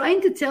 He's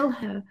trying to tell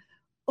her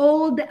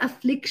all the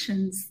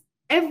afflictions,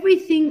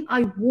 everything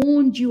I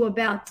warned you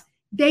about,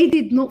 they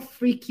did not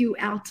freak you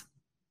out.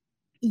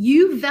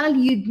 You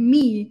valued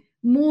me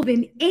more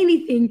than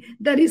anything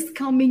that is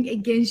coming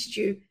against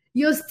you.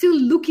 You're still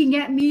looking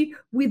at me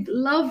with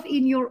love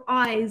in your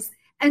eyes.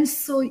 And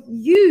so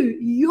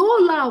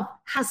your love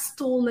has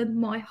stolen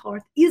my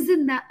heart.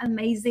 Isn't that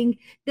amazing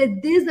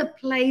that there's a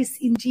place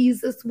in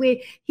Jesus where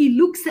he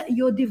looks at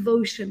your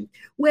devotion,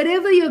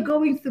 whatever you're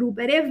going through,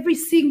 but every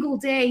single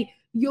day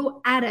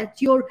you're at it.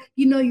 You're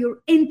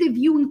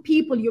interviewing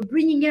people. You're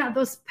bringing out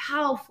those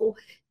powerful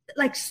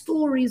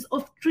stories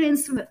of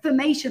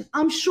transformation.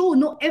 I'm sure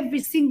not every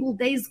single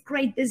day is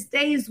great. There's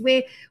days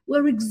where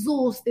we're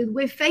exhausted.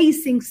 We're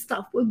facing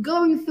stuff. We're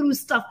going through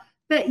stuff.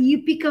 But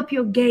you pick up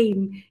your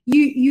game.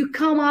 You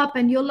come up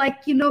and you're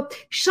like,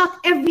 shut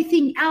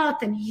everything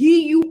out. And here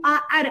you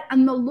are at it.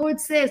 And the Lord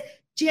says,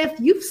 Jeff,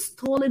 you've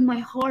stolen my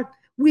heart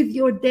with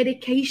your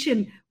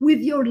dedication,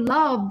 with your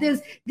love.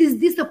 There's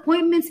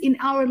disappointments in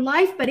our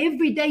life, but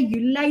every day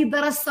you lay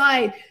that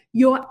aside.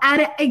 You're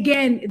at it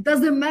again. It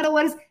doesn't matter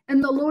what it is.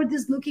 And the Lord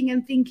is looking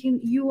and thinking,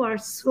 you are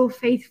so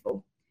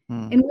faithful.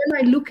 And when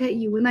I look at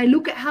you, when I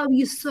look at how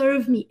you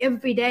serve me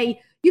every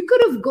day, you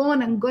could have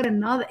gone and got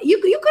another.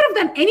 You could have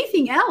done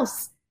anything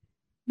else,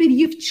 but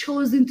you've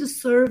chosen to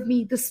serve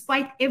me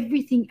despite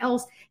everything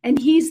else. And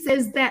he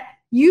says that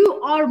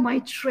you are my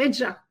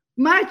treasure.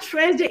 My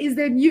treasure is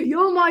that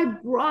you're my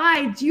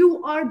bride.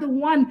 You are the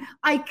one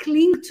I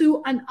cling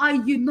to and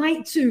I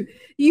unite to.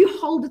 You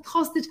hold it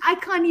hostage. I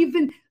can't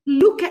even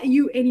look at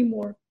you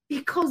anymore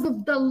because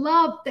of the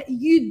love that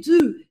you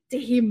do to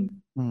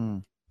him.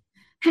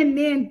 And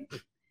then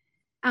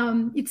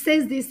it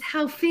says this,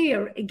 how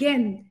fair,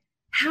 again,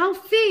 how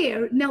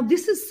fair. Now,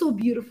 this is so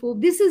beautiful.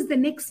 This is the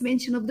next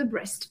mention of the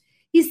breast.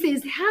 He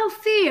says, how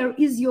fair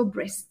is your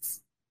breasts?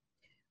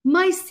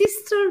 My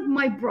sister,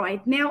 my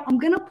bride. Now, I'm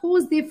going to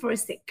pause there for a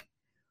sec.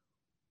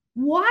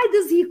 Why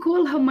does he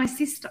call her my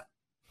sister?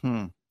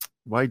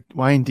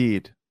 Why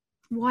indeed?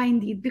 Why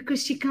indeed?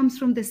 Because she comes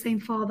from the same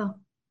father.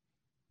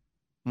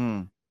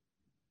 And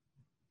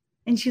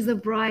she's a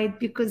bride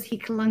because he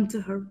clung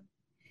to her.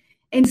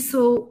 And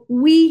so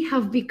we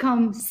have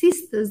become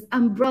sisters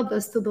and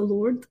brothers to the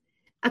Lord.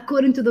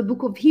 According to the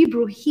book of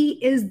Hebrew,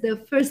 he is the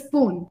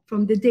firstborn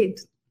from the dead.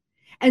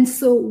 And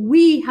so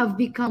we have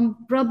become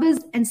brothers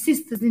and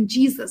sisters in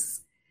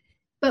Jesus.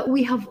 but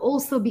we have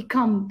also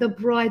become the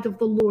bride of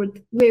the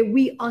Lord, where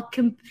we are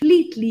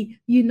completely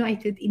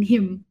united in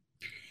him.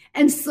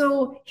 And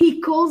so he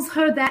calls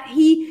her that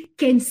he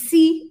can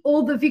see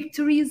all the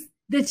victories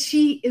that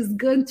she is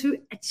going to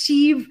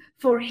achieve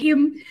for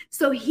him.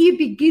 So he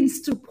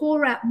begins to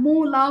pour out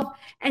more love.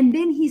 And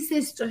then he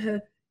says to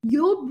her,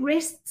 your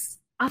breasts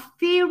are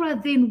fairer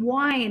than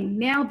wine.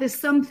 Now there's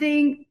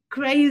something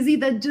crazy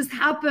that just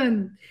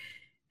happened.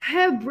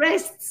 Her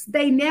breasts,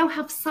 they now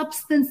have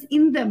substance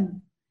in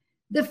them.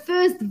 The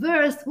first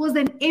verse was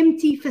an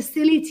empty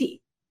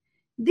facility.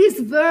 This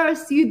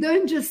verse, you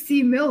don't just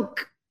see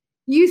milk,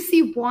 you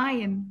see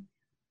wine.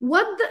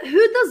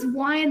 Who does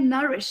wine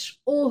nourish,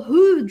 or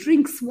who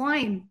drinks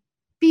wine?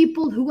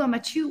 People who are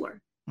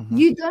mature. Mm-hmm.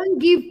 You don't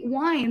give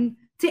wine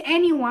to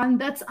anyone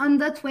that's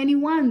under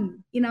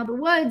 21. In other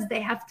words,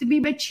 they have to be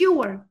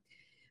mature.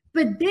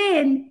 But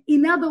then,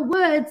 in other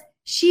words,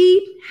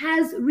 she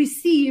has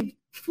received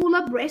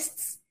fuller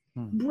breasts.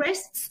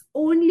 Breasts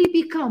only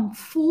become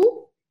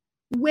full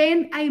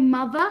when a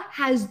mother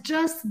has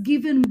just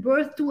given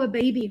birth to a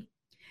baby.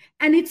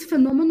 And it's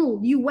phenomenal.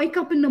 You wake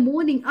up in the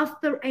morning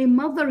after a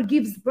mother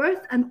gives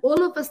birth, and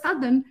all of a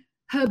sudden,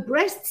 her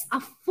breasts are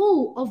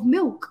full of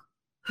milk.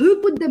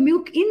 Who put the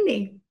milk in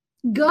there?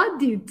 God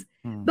did.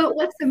 But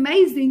what's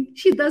amazing,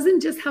 she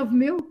doesn't just have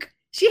milk.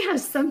 She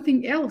has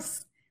something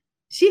else.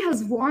 She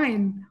has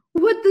wine.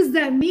 What does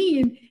that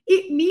mean?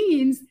 It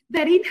means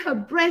that in her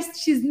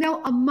breast, she's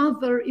now a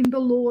mother in the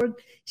Lord.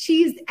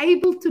 She is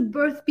able to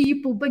birth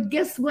people. But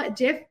guess what,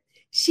 Jeff?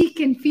 She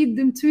can feed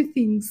them two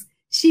things.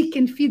 She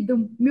can feed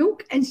them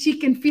milk and she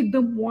can feed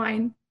them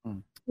wine.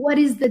 What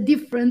is the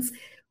difference?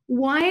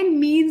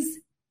 Wine means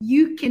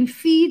you can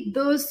feed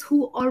those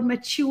who are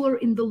mature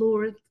in the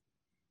Lord.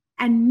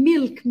 And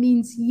milk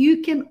means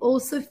you can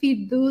also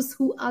feed those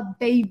who are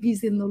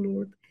babies in the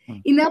Lord.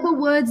 In other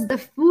words, the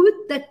food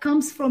that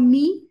comes from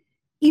me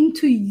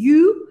into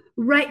you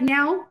right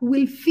now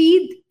will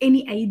feed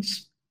any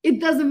age. It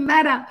doesn't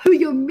matter who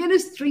you're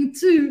ministering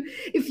to.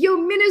 If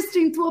you're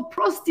ministering to a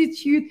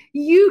prostitute,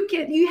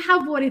 you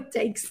have what it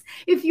takes.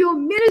 If you're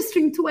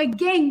ministering to a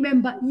gang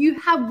member, you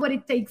have what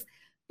it takes.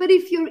 But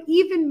if you're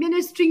even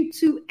ministering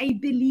to a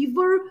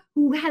believer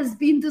who has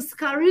been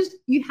discouraged,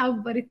 you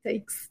have what it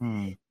takes.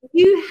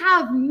 You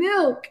have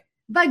milk,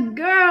 but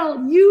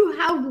girl, you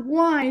have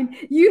wine.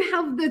 You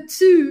have the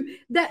two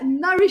that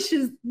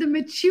nourishes the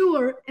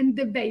mature and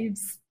the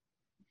babes.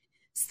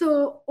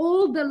 So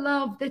all the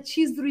love that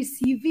she's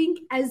receiving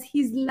as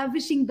he's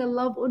lavishing the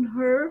love on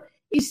her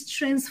is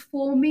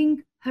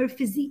transforming her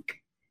physique,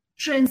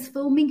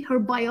 transforming her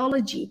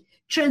biology,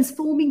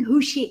 transforming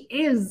who she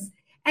is.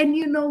 And,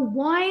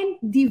 wine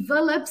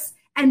develops,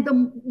 and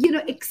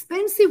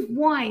expensive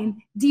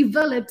wine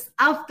develops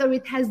after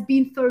it has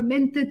been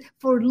fermented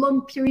for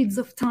long periods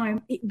of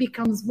time. It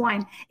becomes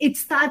wine. It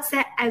starts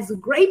out as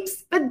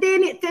grapes, but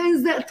then it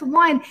turns out to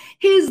wine.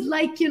 Here's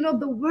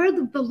the word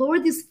of the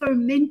Lord is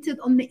fermented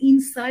on the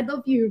inside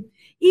of you.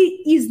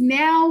 It is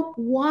now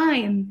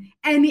wine,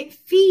 and it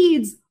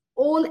feeds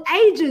all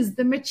ages.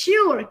 The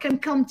mature can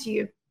come to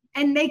you,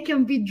 and they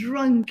can be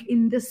drunk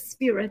in the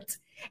spirit.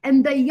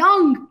 And the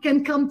young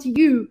can come to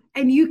you,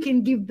 and you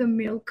can give them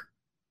milk.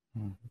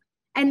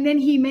 And then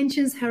he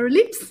mentions her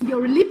lips.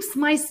 Your lips,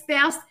 my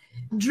spouse,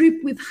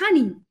 drip with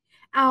honey.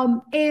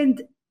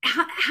 And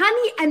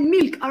honey and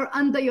milk are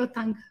under your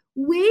tongue.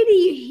 Where do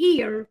you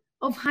hear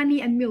of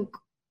honey and milk?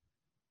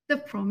 The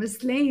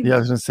promised land. Yeah, I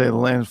was going to say the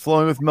land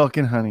flowing with milk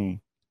and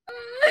honey.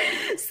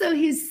 So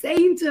he's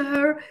saying to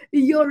her,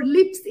 your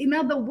lips, in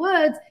other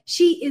words,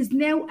 she is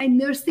now a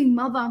nursing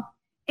mother.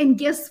 And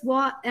guess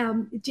what,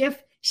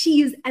 Jeff?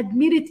 She is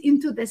admitted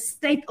into the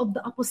state of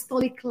the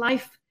apostolic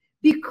life,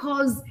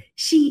 because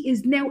she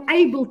is now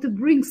able to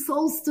bring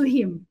souls to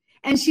him,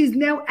 and she's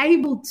now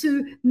able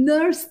to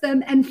nurse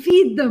them and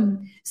feed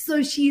them.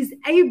 So she's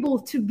able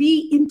to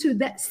be into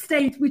that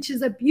state, which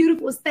is a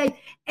beautiful state.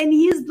 And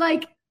he's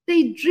like,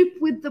 they drip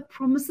with the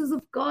promises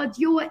of God.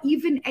 You are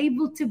even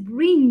able to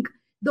bring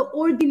the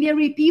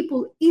ordinary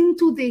people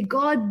into their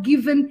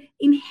God-given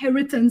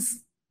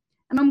inheritance.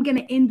 And I'm going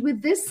to end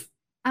with this.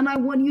 And I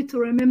want you to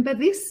remember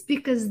this,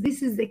 because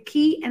this is the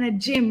key and a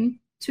gem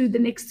to the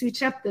next two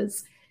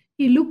chapters.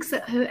 He looks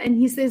at her and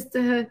he says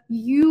to her,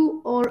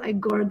 you are a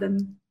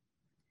garden,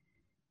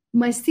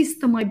 my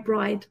sister, my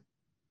bride,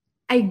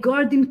 a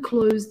garden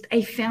closed,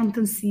 a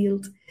fountain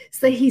sealed.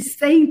 So he's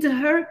saying to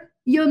her,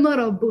 you're not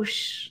a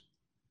bush.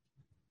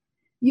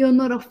 You're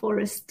not a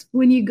forest.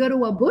 When you go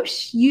to a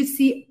bush, you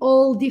see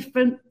all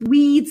different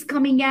weeds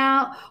coming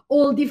out,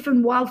 all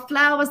different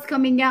wildflowers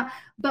coming out.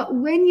 But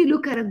when you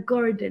look at a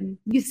garden,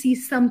 you see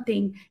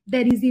something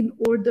that is in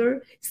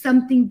order,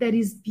 something that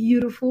is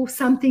beautiful,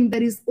 something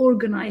that is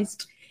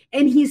organized.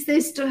 And he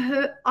says to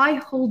her, I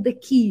hold the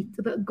key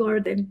to the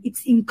garden.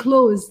 It's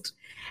enclosed.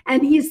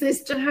 And he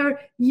says to her,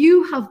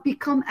 you have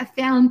become a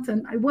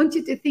fountain. I want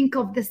you to think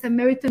of the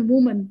Samaritan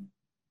woman.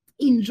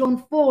 In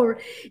John 4,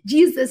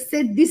 Jesus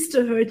said this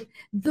to her,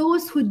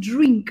 those who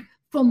drink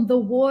from the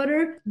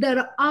water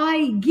that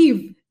I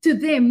give to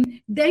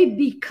them, they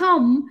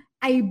become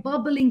a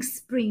bubbling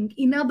spring.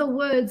 In other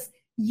words,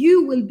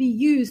 you will be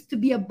used to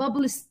be a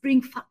bubbling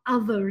spring for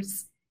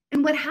others.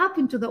 And what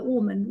happened to the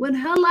woman? When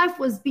her life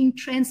was being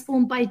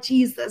transformed by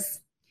Jesus,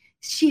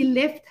 she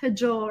left her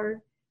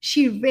jar.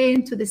 She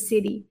ran to the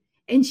city.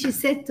 And she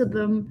said to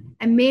them,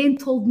 a man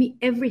told me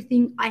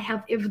everything I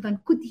have ever done.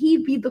 Could he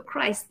be the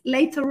Christ?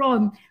 Later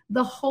on,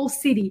 the whole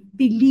city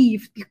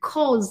believed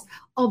because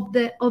of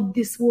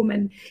this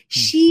woman.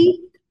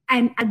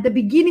 And at the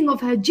beginning of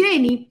her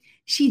journey,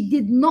 she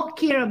did not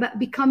care about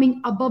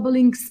becoming a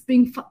bubbling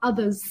spring for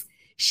others.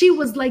 She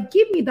was like,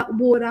 give me that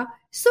water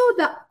so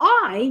that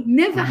I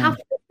never have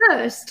to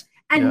thirst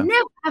and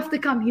never have to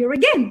come here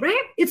again,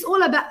 right? It's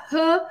all about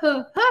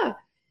her.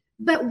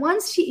 But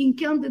once she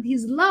encountered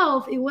his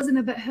love, it wasn't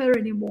about her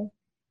anymore.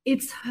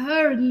 It's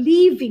her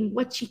leaving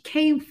what she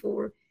came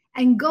for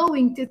and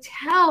going to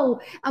tell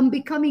and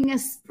becoming a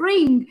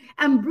spring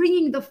and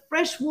bringing the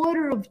fresh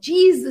water of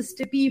Jesus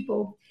to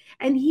people.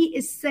 And he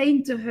is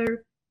saying to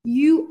her,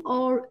 you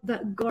are the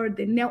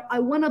garden. Now, I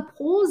want to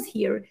pause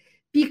here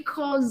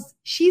because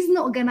she's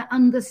not going to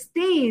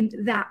understand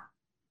that.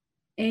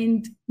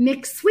 And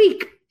next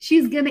week,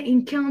 she's going to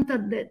encounter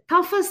the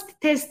toughest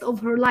test of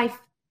her life.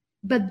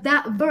 But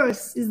that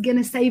verse is going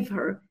to save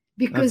her.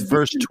 Because that's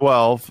verse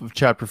 12 of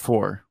chapter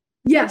 4.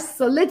 Yes,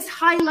 so let's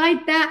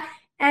highlight that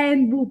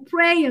and we'll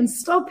pray and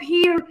stop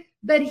here.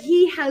 But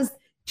he has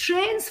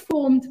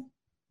transformed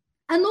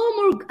a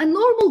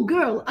normal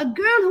girl, a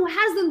girl who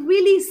hasn't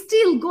really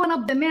still gone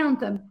up the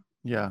mountain.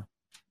 Yeah.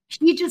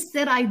 She just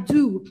said, I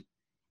do.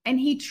 And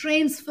he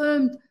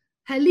transformed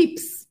her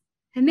lips,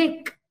 her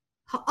neck,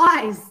 her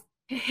eyes,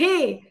 her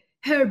hair,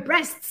 her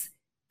breasts,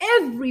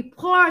 every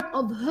part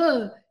of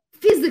her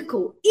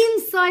physical,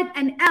 inside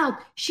and out.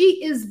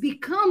 She is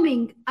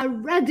becoming a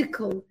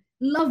radical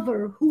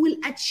lover who will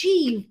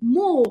achieve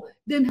more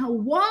than her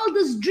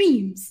wildest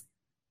dreams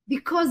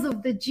because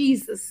of the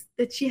Jesus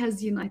that she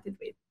has united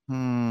with.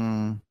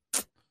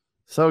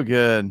 So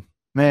good,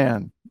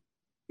 man.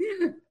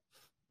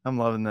 I'm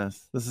loving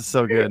this. This is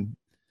so good.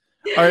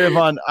 All right,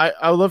 Yvon,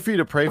 I would love for you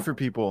to pray for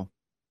people.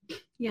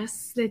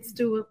 Yes, let's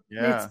do it.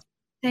 Yeah.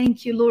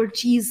 Thank you, Lord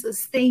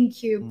Jesus.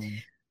 Thank you.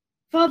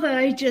 Father,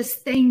 I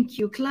just thank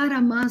you.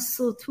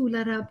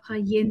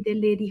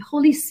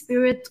 Holy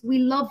Spirit, we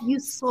love you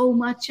so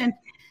much. And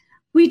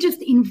we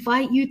just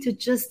invite you to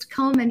just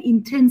come and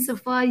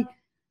intensify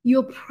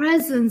your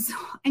presence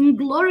and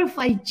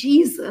glorify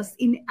Jesus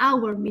in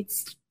our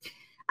midst.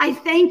 I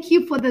thank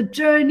you for the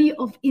journey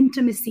of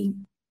intimacy.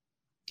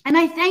 And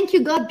I thank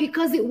you, God,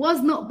 because it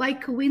was not by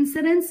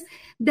coincidence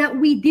that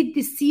we did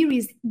this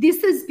series.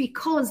 This is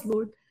because,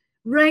 Lord,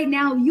 right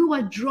now you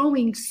are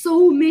drawing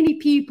so many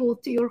people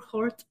to your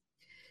heart.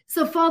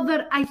 So,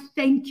 Father, I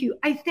thank you.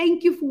 I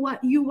thank you for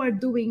what you are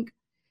doing.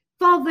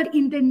 Father,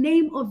 in the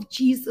name of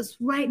Jesus,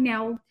 right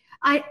now,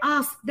 I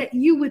ask that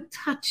you would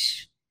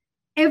touch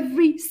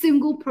every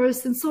single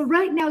person. So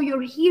right now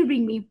you're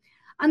hearing me.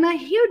 And I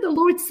hear the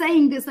Lord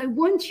saying this. I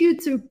want you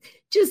to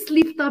just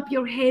lift up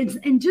your heads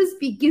and just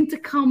begin to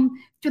come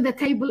to the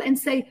table and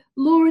say,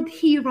 Lord,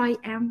 here I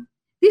am.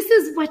 This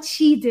is what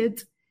she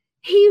did.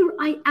 Here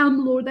I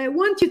am, Lord. I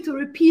want you to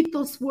repeat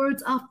those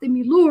words after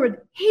me.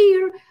 Lord,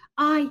 here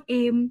I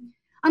am.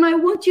 And I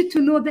want you to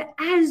know that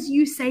as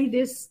you say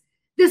this,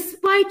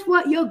 despite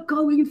what you're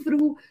going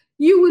through,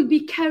 you will be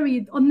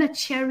carried on that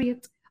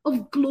chariot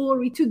of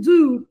glory to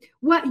do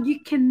what you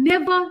can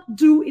never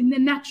do in the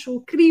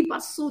natural.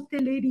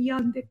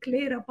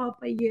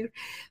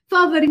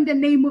 Father, in the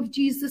name of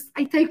Jesus,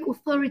 I take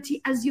authority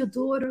as your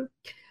daughter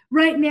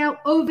right now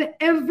over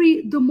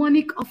every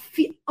demonic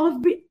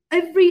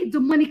every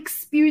demonic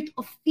spirit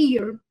of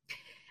fear,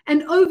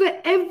 and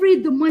over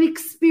every demonic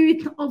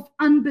spirit of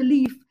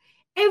unbelief,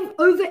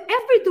 over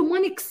every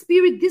demonic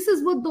spirit. This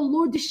is what the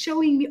Lord is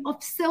showing me,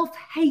 of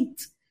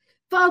self-hate.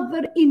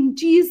 Father, in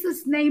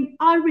Jesus' name,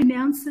 I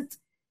renounce it.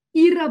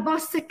 And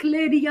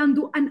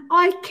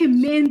I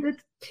command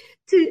it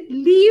to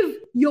leave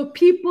your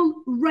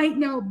people right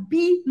now.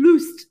 Be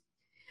loosed.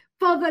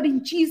 Father,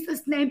 in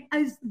Jesus' name,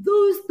 as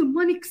those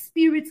demonic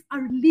spirits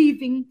are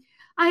leaving,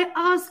 I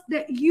ask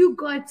that you,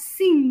 God,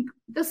 sing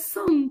the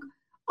song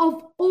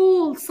of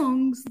all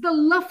songs, the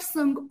love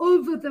song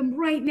over them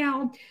right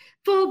now.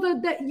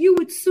 Father, that you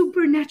would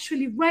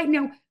supernaturally right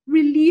now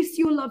release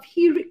your love.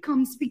 Here it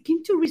comes.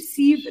 Begin to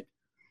receive it.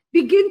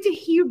 Begin to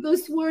hear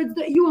those words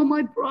that you are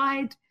my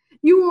bride,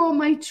 you are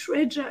my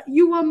treasure,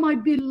 you are my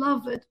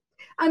beloved.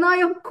 And I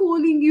am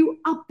calling you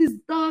up this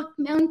dark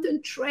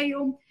mountain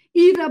trail.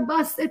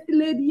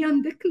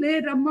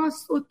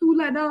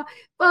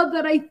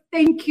 Father, I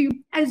thank you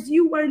as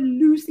you are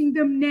losing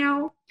them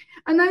now.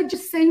 And I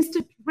just sense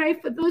to pray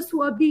for those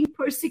who are being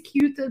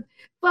persecuted.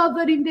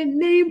 Father, in the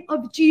name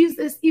of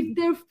Jesus, if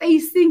they're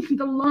facing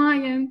the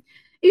lion,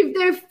 if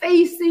they're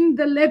facing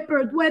the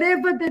leopard,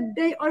 whatever that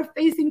they are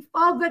facing,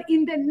 Father,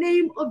 in the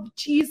name of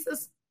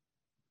Jesus,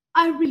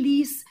 I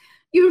release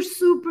your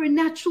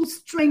supernatural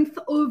strength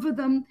over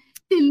them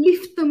to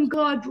lift them,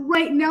 God,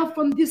 right now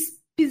from this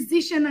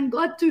position, and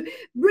God, to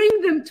bring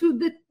them to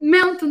the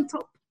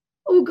mountaintop,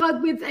 oh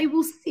God, where they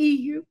will see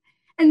you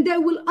and they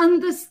will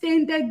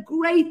understand that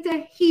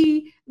greater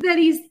He that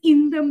is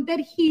in them, than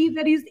He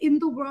that is in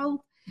the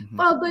world.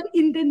 Father,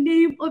 in the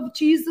name of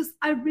Jesus,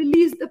 I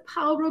release the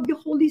power of the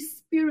Holy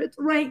Spirit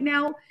right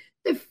now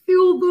to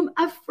fill them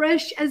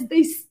afresh as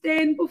they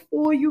stand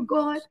before you,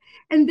 God,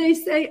 and they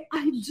say,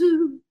 I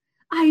do.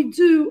 I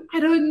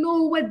don't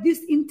know what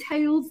this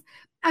entails.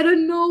 I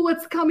don't know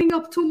what's coming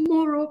up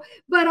tomorrow,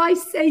 but I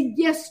say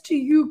yes to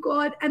you,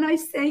 God, and I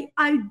say,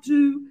 I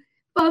do.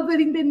 Father,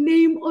 in the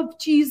name of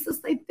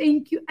Jesus, I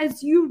thank you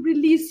as you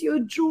release your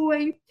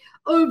joy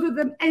over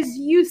them, as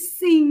you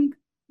sing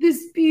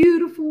this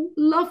beautiful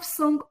love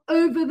song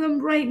over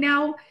them right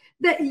now,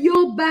 that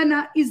your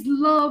banner is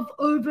love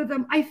over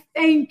them. I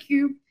thank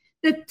you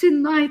that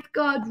tonight,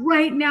 God,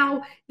 right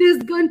now,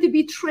 there's going to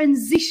be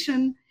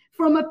transition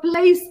from a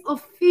place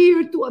of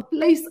fear to a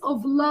place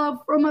of love,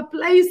 from a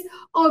place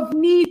of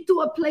need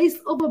to a place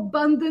of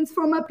abundance,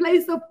 from a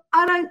place of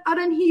I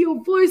don't hear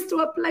your voice to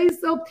a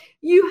place of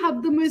you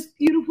have the most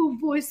beautiful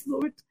voice,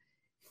 Lord.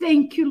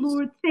 Thank you,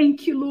 Lord.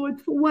 Thank you,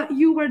 Lord, for what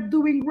you are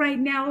doing right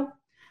now.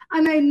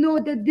 And I know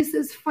that this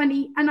is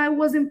funny, and I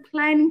wasn't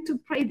planning to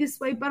pray this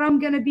way, but I'm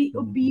going to be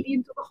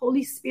obedient to the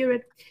Holy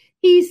Spirit.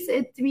 He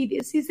said to me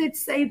this. He said,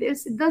 say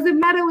this. It doesn't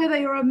matter whether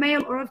you're a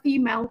male or a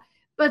female,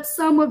 but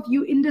some of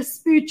you in the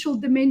spiritual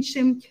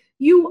dimension,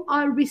 you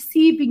are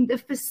receiving the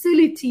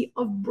facility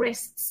of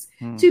breasts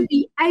to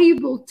be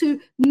able to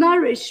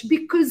nourish,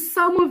 because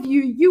some of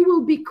you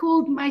will be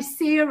called my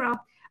Sarah.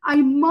 I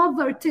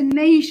mother to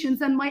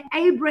nations, and my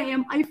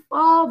Abraham, I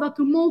father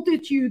to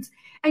multitudes.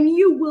 And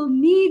you will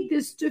need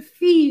this to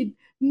feed,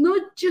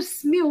 not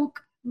just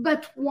milk,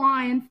 but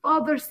wine.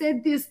 Father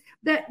said this,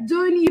 that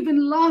don't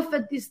even laugh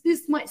at this.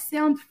 This might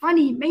sound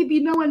funny. Maybe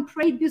no one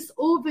prayed this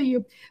over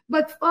you.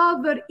 But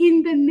Father,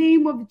 in the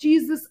name of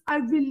Jesus, I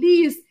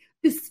release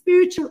the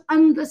spiritual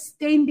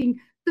understanding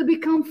to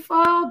become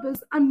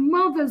fathers and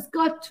mothers,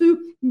 God,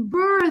 to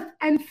birth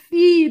and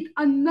feed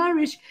and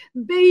nourish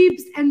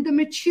babes and the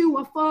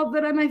mature,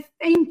 Father. And I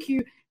thank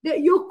you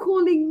that you're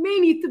calling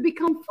many to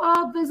become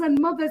fathers and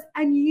mothers,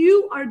 and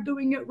you are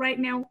doing it right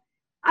now.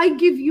 I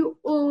give you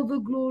all the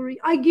glory.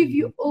 I give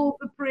you all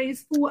the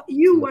praise for what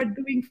you are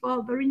doing,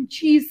 Father, in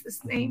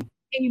Jesus' name.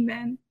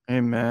 Amen.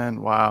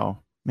 Amen.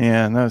 Wow.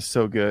 Man, that was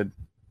so good.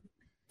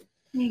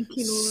 Thank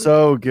you, Lord.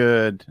 So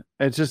good.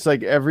 It's just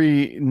like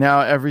every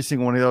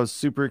single one of those,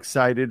 super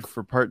excited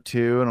for part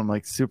 2, and I'm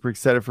like super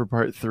excited for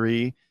part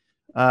 3.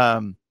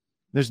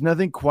 There's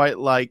nothing quite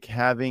like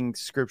having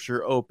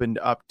scripture opened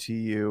up to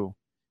you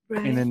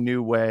in a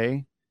new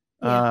way.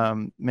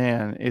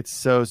 Man, it's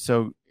so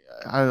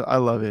I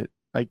love it.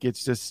 Like,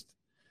 it's just,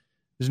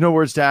 there's no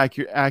words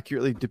to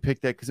accurately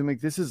depict that, because I'm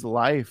like, this is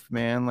life,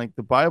 man. Like,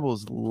 the Bible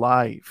is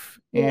life.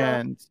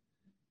 And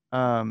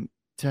to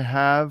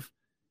have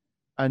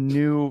a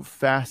new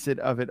facet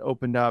of it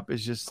opened up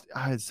is just,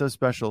 it's so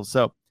special.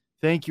 So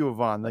thank you,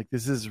 Yvon. Like,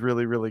 this is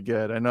really, really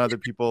good. I know I've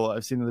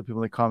seen other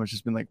people in the comments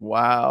just been like,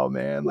 wow,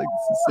 man, like,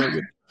 this is so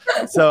good.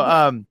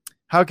 So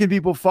how can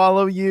people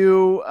follow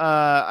you?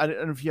 I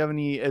don't know if you have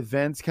any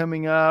events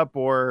coming up,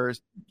 or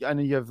I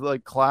know you have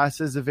like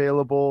classes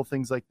available,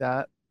 things like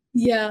that.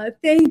 Yeah,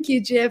 thank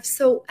you, Jeff.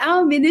 So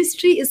our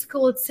ministry is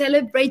called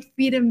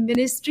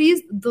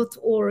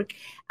CelebrateFreedomMinistries.org.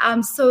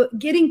 So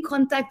get in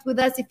contact with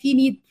us if you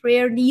need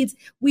prayer needs.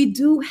 We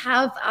do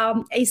have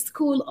a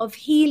school of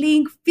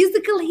healing,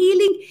 physical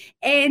healing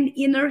and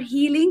inner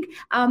healing.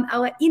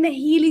 Our inner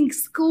healing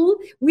school,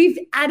 we've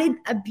added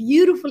a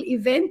beautiful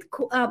event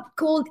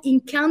called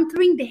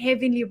Encountering the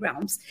Heavenly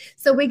Realms.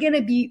 So we're going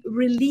to be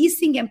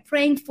releasing and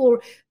praying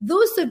for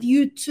those of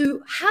you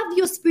to have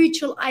your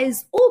spiritual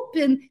eyes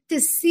open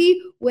to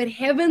see what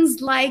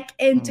heaven's like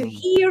and to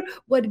hear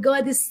what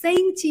God is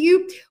saying to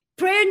you.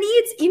 Prayer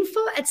needs,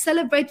 info at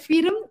Celebrate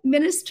Freedom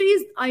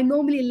Ministries. I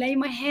normally lay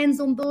my hands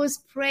on those,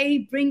 pray,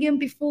 bring them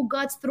before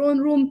God's throne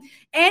room.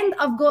 And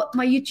I've got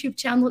my YouTube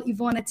channel,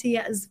 Yvon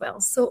Attia, as well.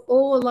 So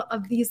all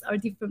of these are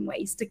different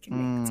ways to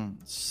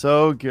connect.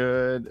 So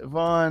good.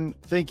 Yvon,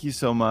 thank you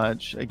so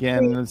much.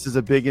 Again, this is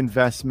a big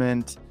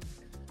investment.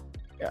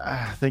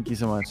 Thank you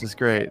so much. It's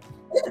great.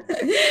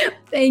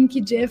 Thank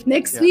you, Jeff.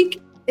 Next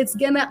week,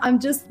 I'm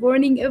just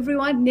warning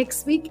everyone,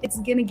 next week it's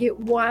gonna get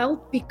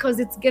wild, because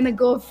it's gonna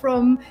go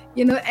from,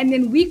 and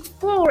then week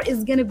 4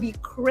 is gonna be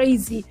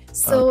crazy.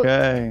 So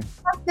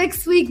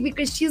next week,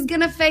 because she's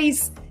gonna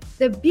face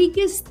the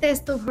biggest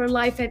test of her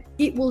life, and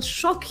it will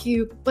shock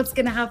you what's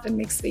gonna happen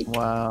next week.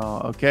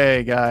 Wow.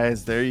 Okay,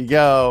 guys, there you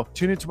go.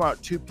 Tune in tomorrow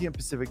at 2 p.m.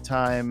 Pacific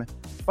time,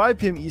 5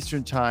 p.m.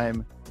 Eastern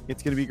time.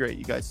 It's gonna be great,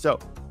 you guys. So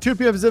 2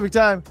 p.m. Pacific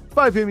time,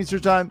 5 p.m.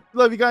 Eastern time.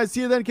 Love you guys.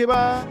 See you then. Okay,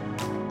 bye.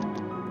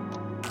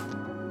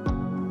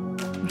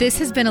 This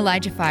has been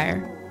Elijah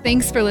Fire.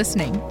 Thanks for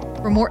listening.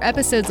 For more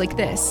episodes like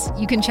this,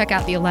 you can check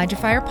out the Elijah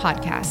Fire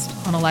podcast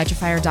on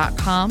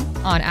ElijahFire.com,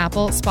 on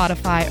Apple,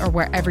 Spotify, or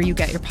wherever you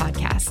get your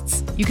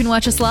podcasts. You can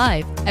watch us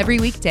live every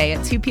weekday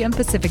at 2 p.m.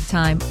 Pacific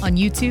time on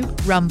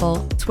YouTube,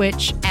 Rumble,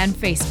 Twitch, and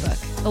Facebook.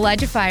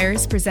 Elijah Fire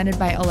is presented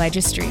by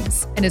Elijah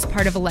Streams and is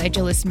part of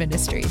Elijah List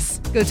Ministries.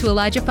 Go to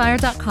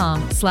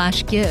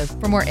ElijahFire.com/give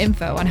for more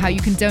info on how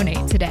you can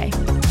donate today.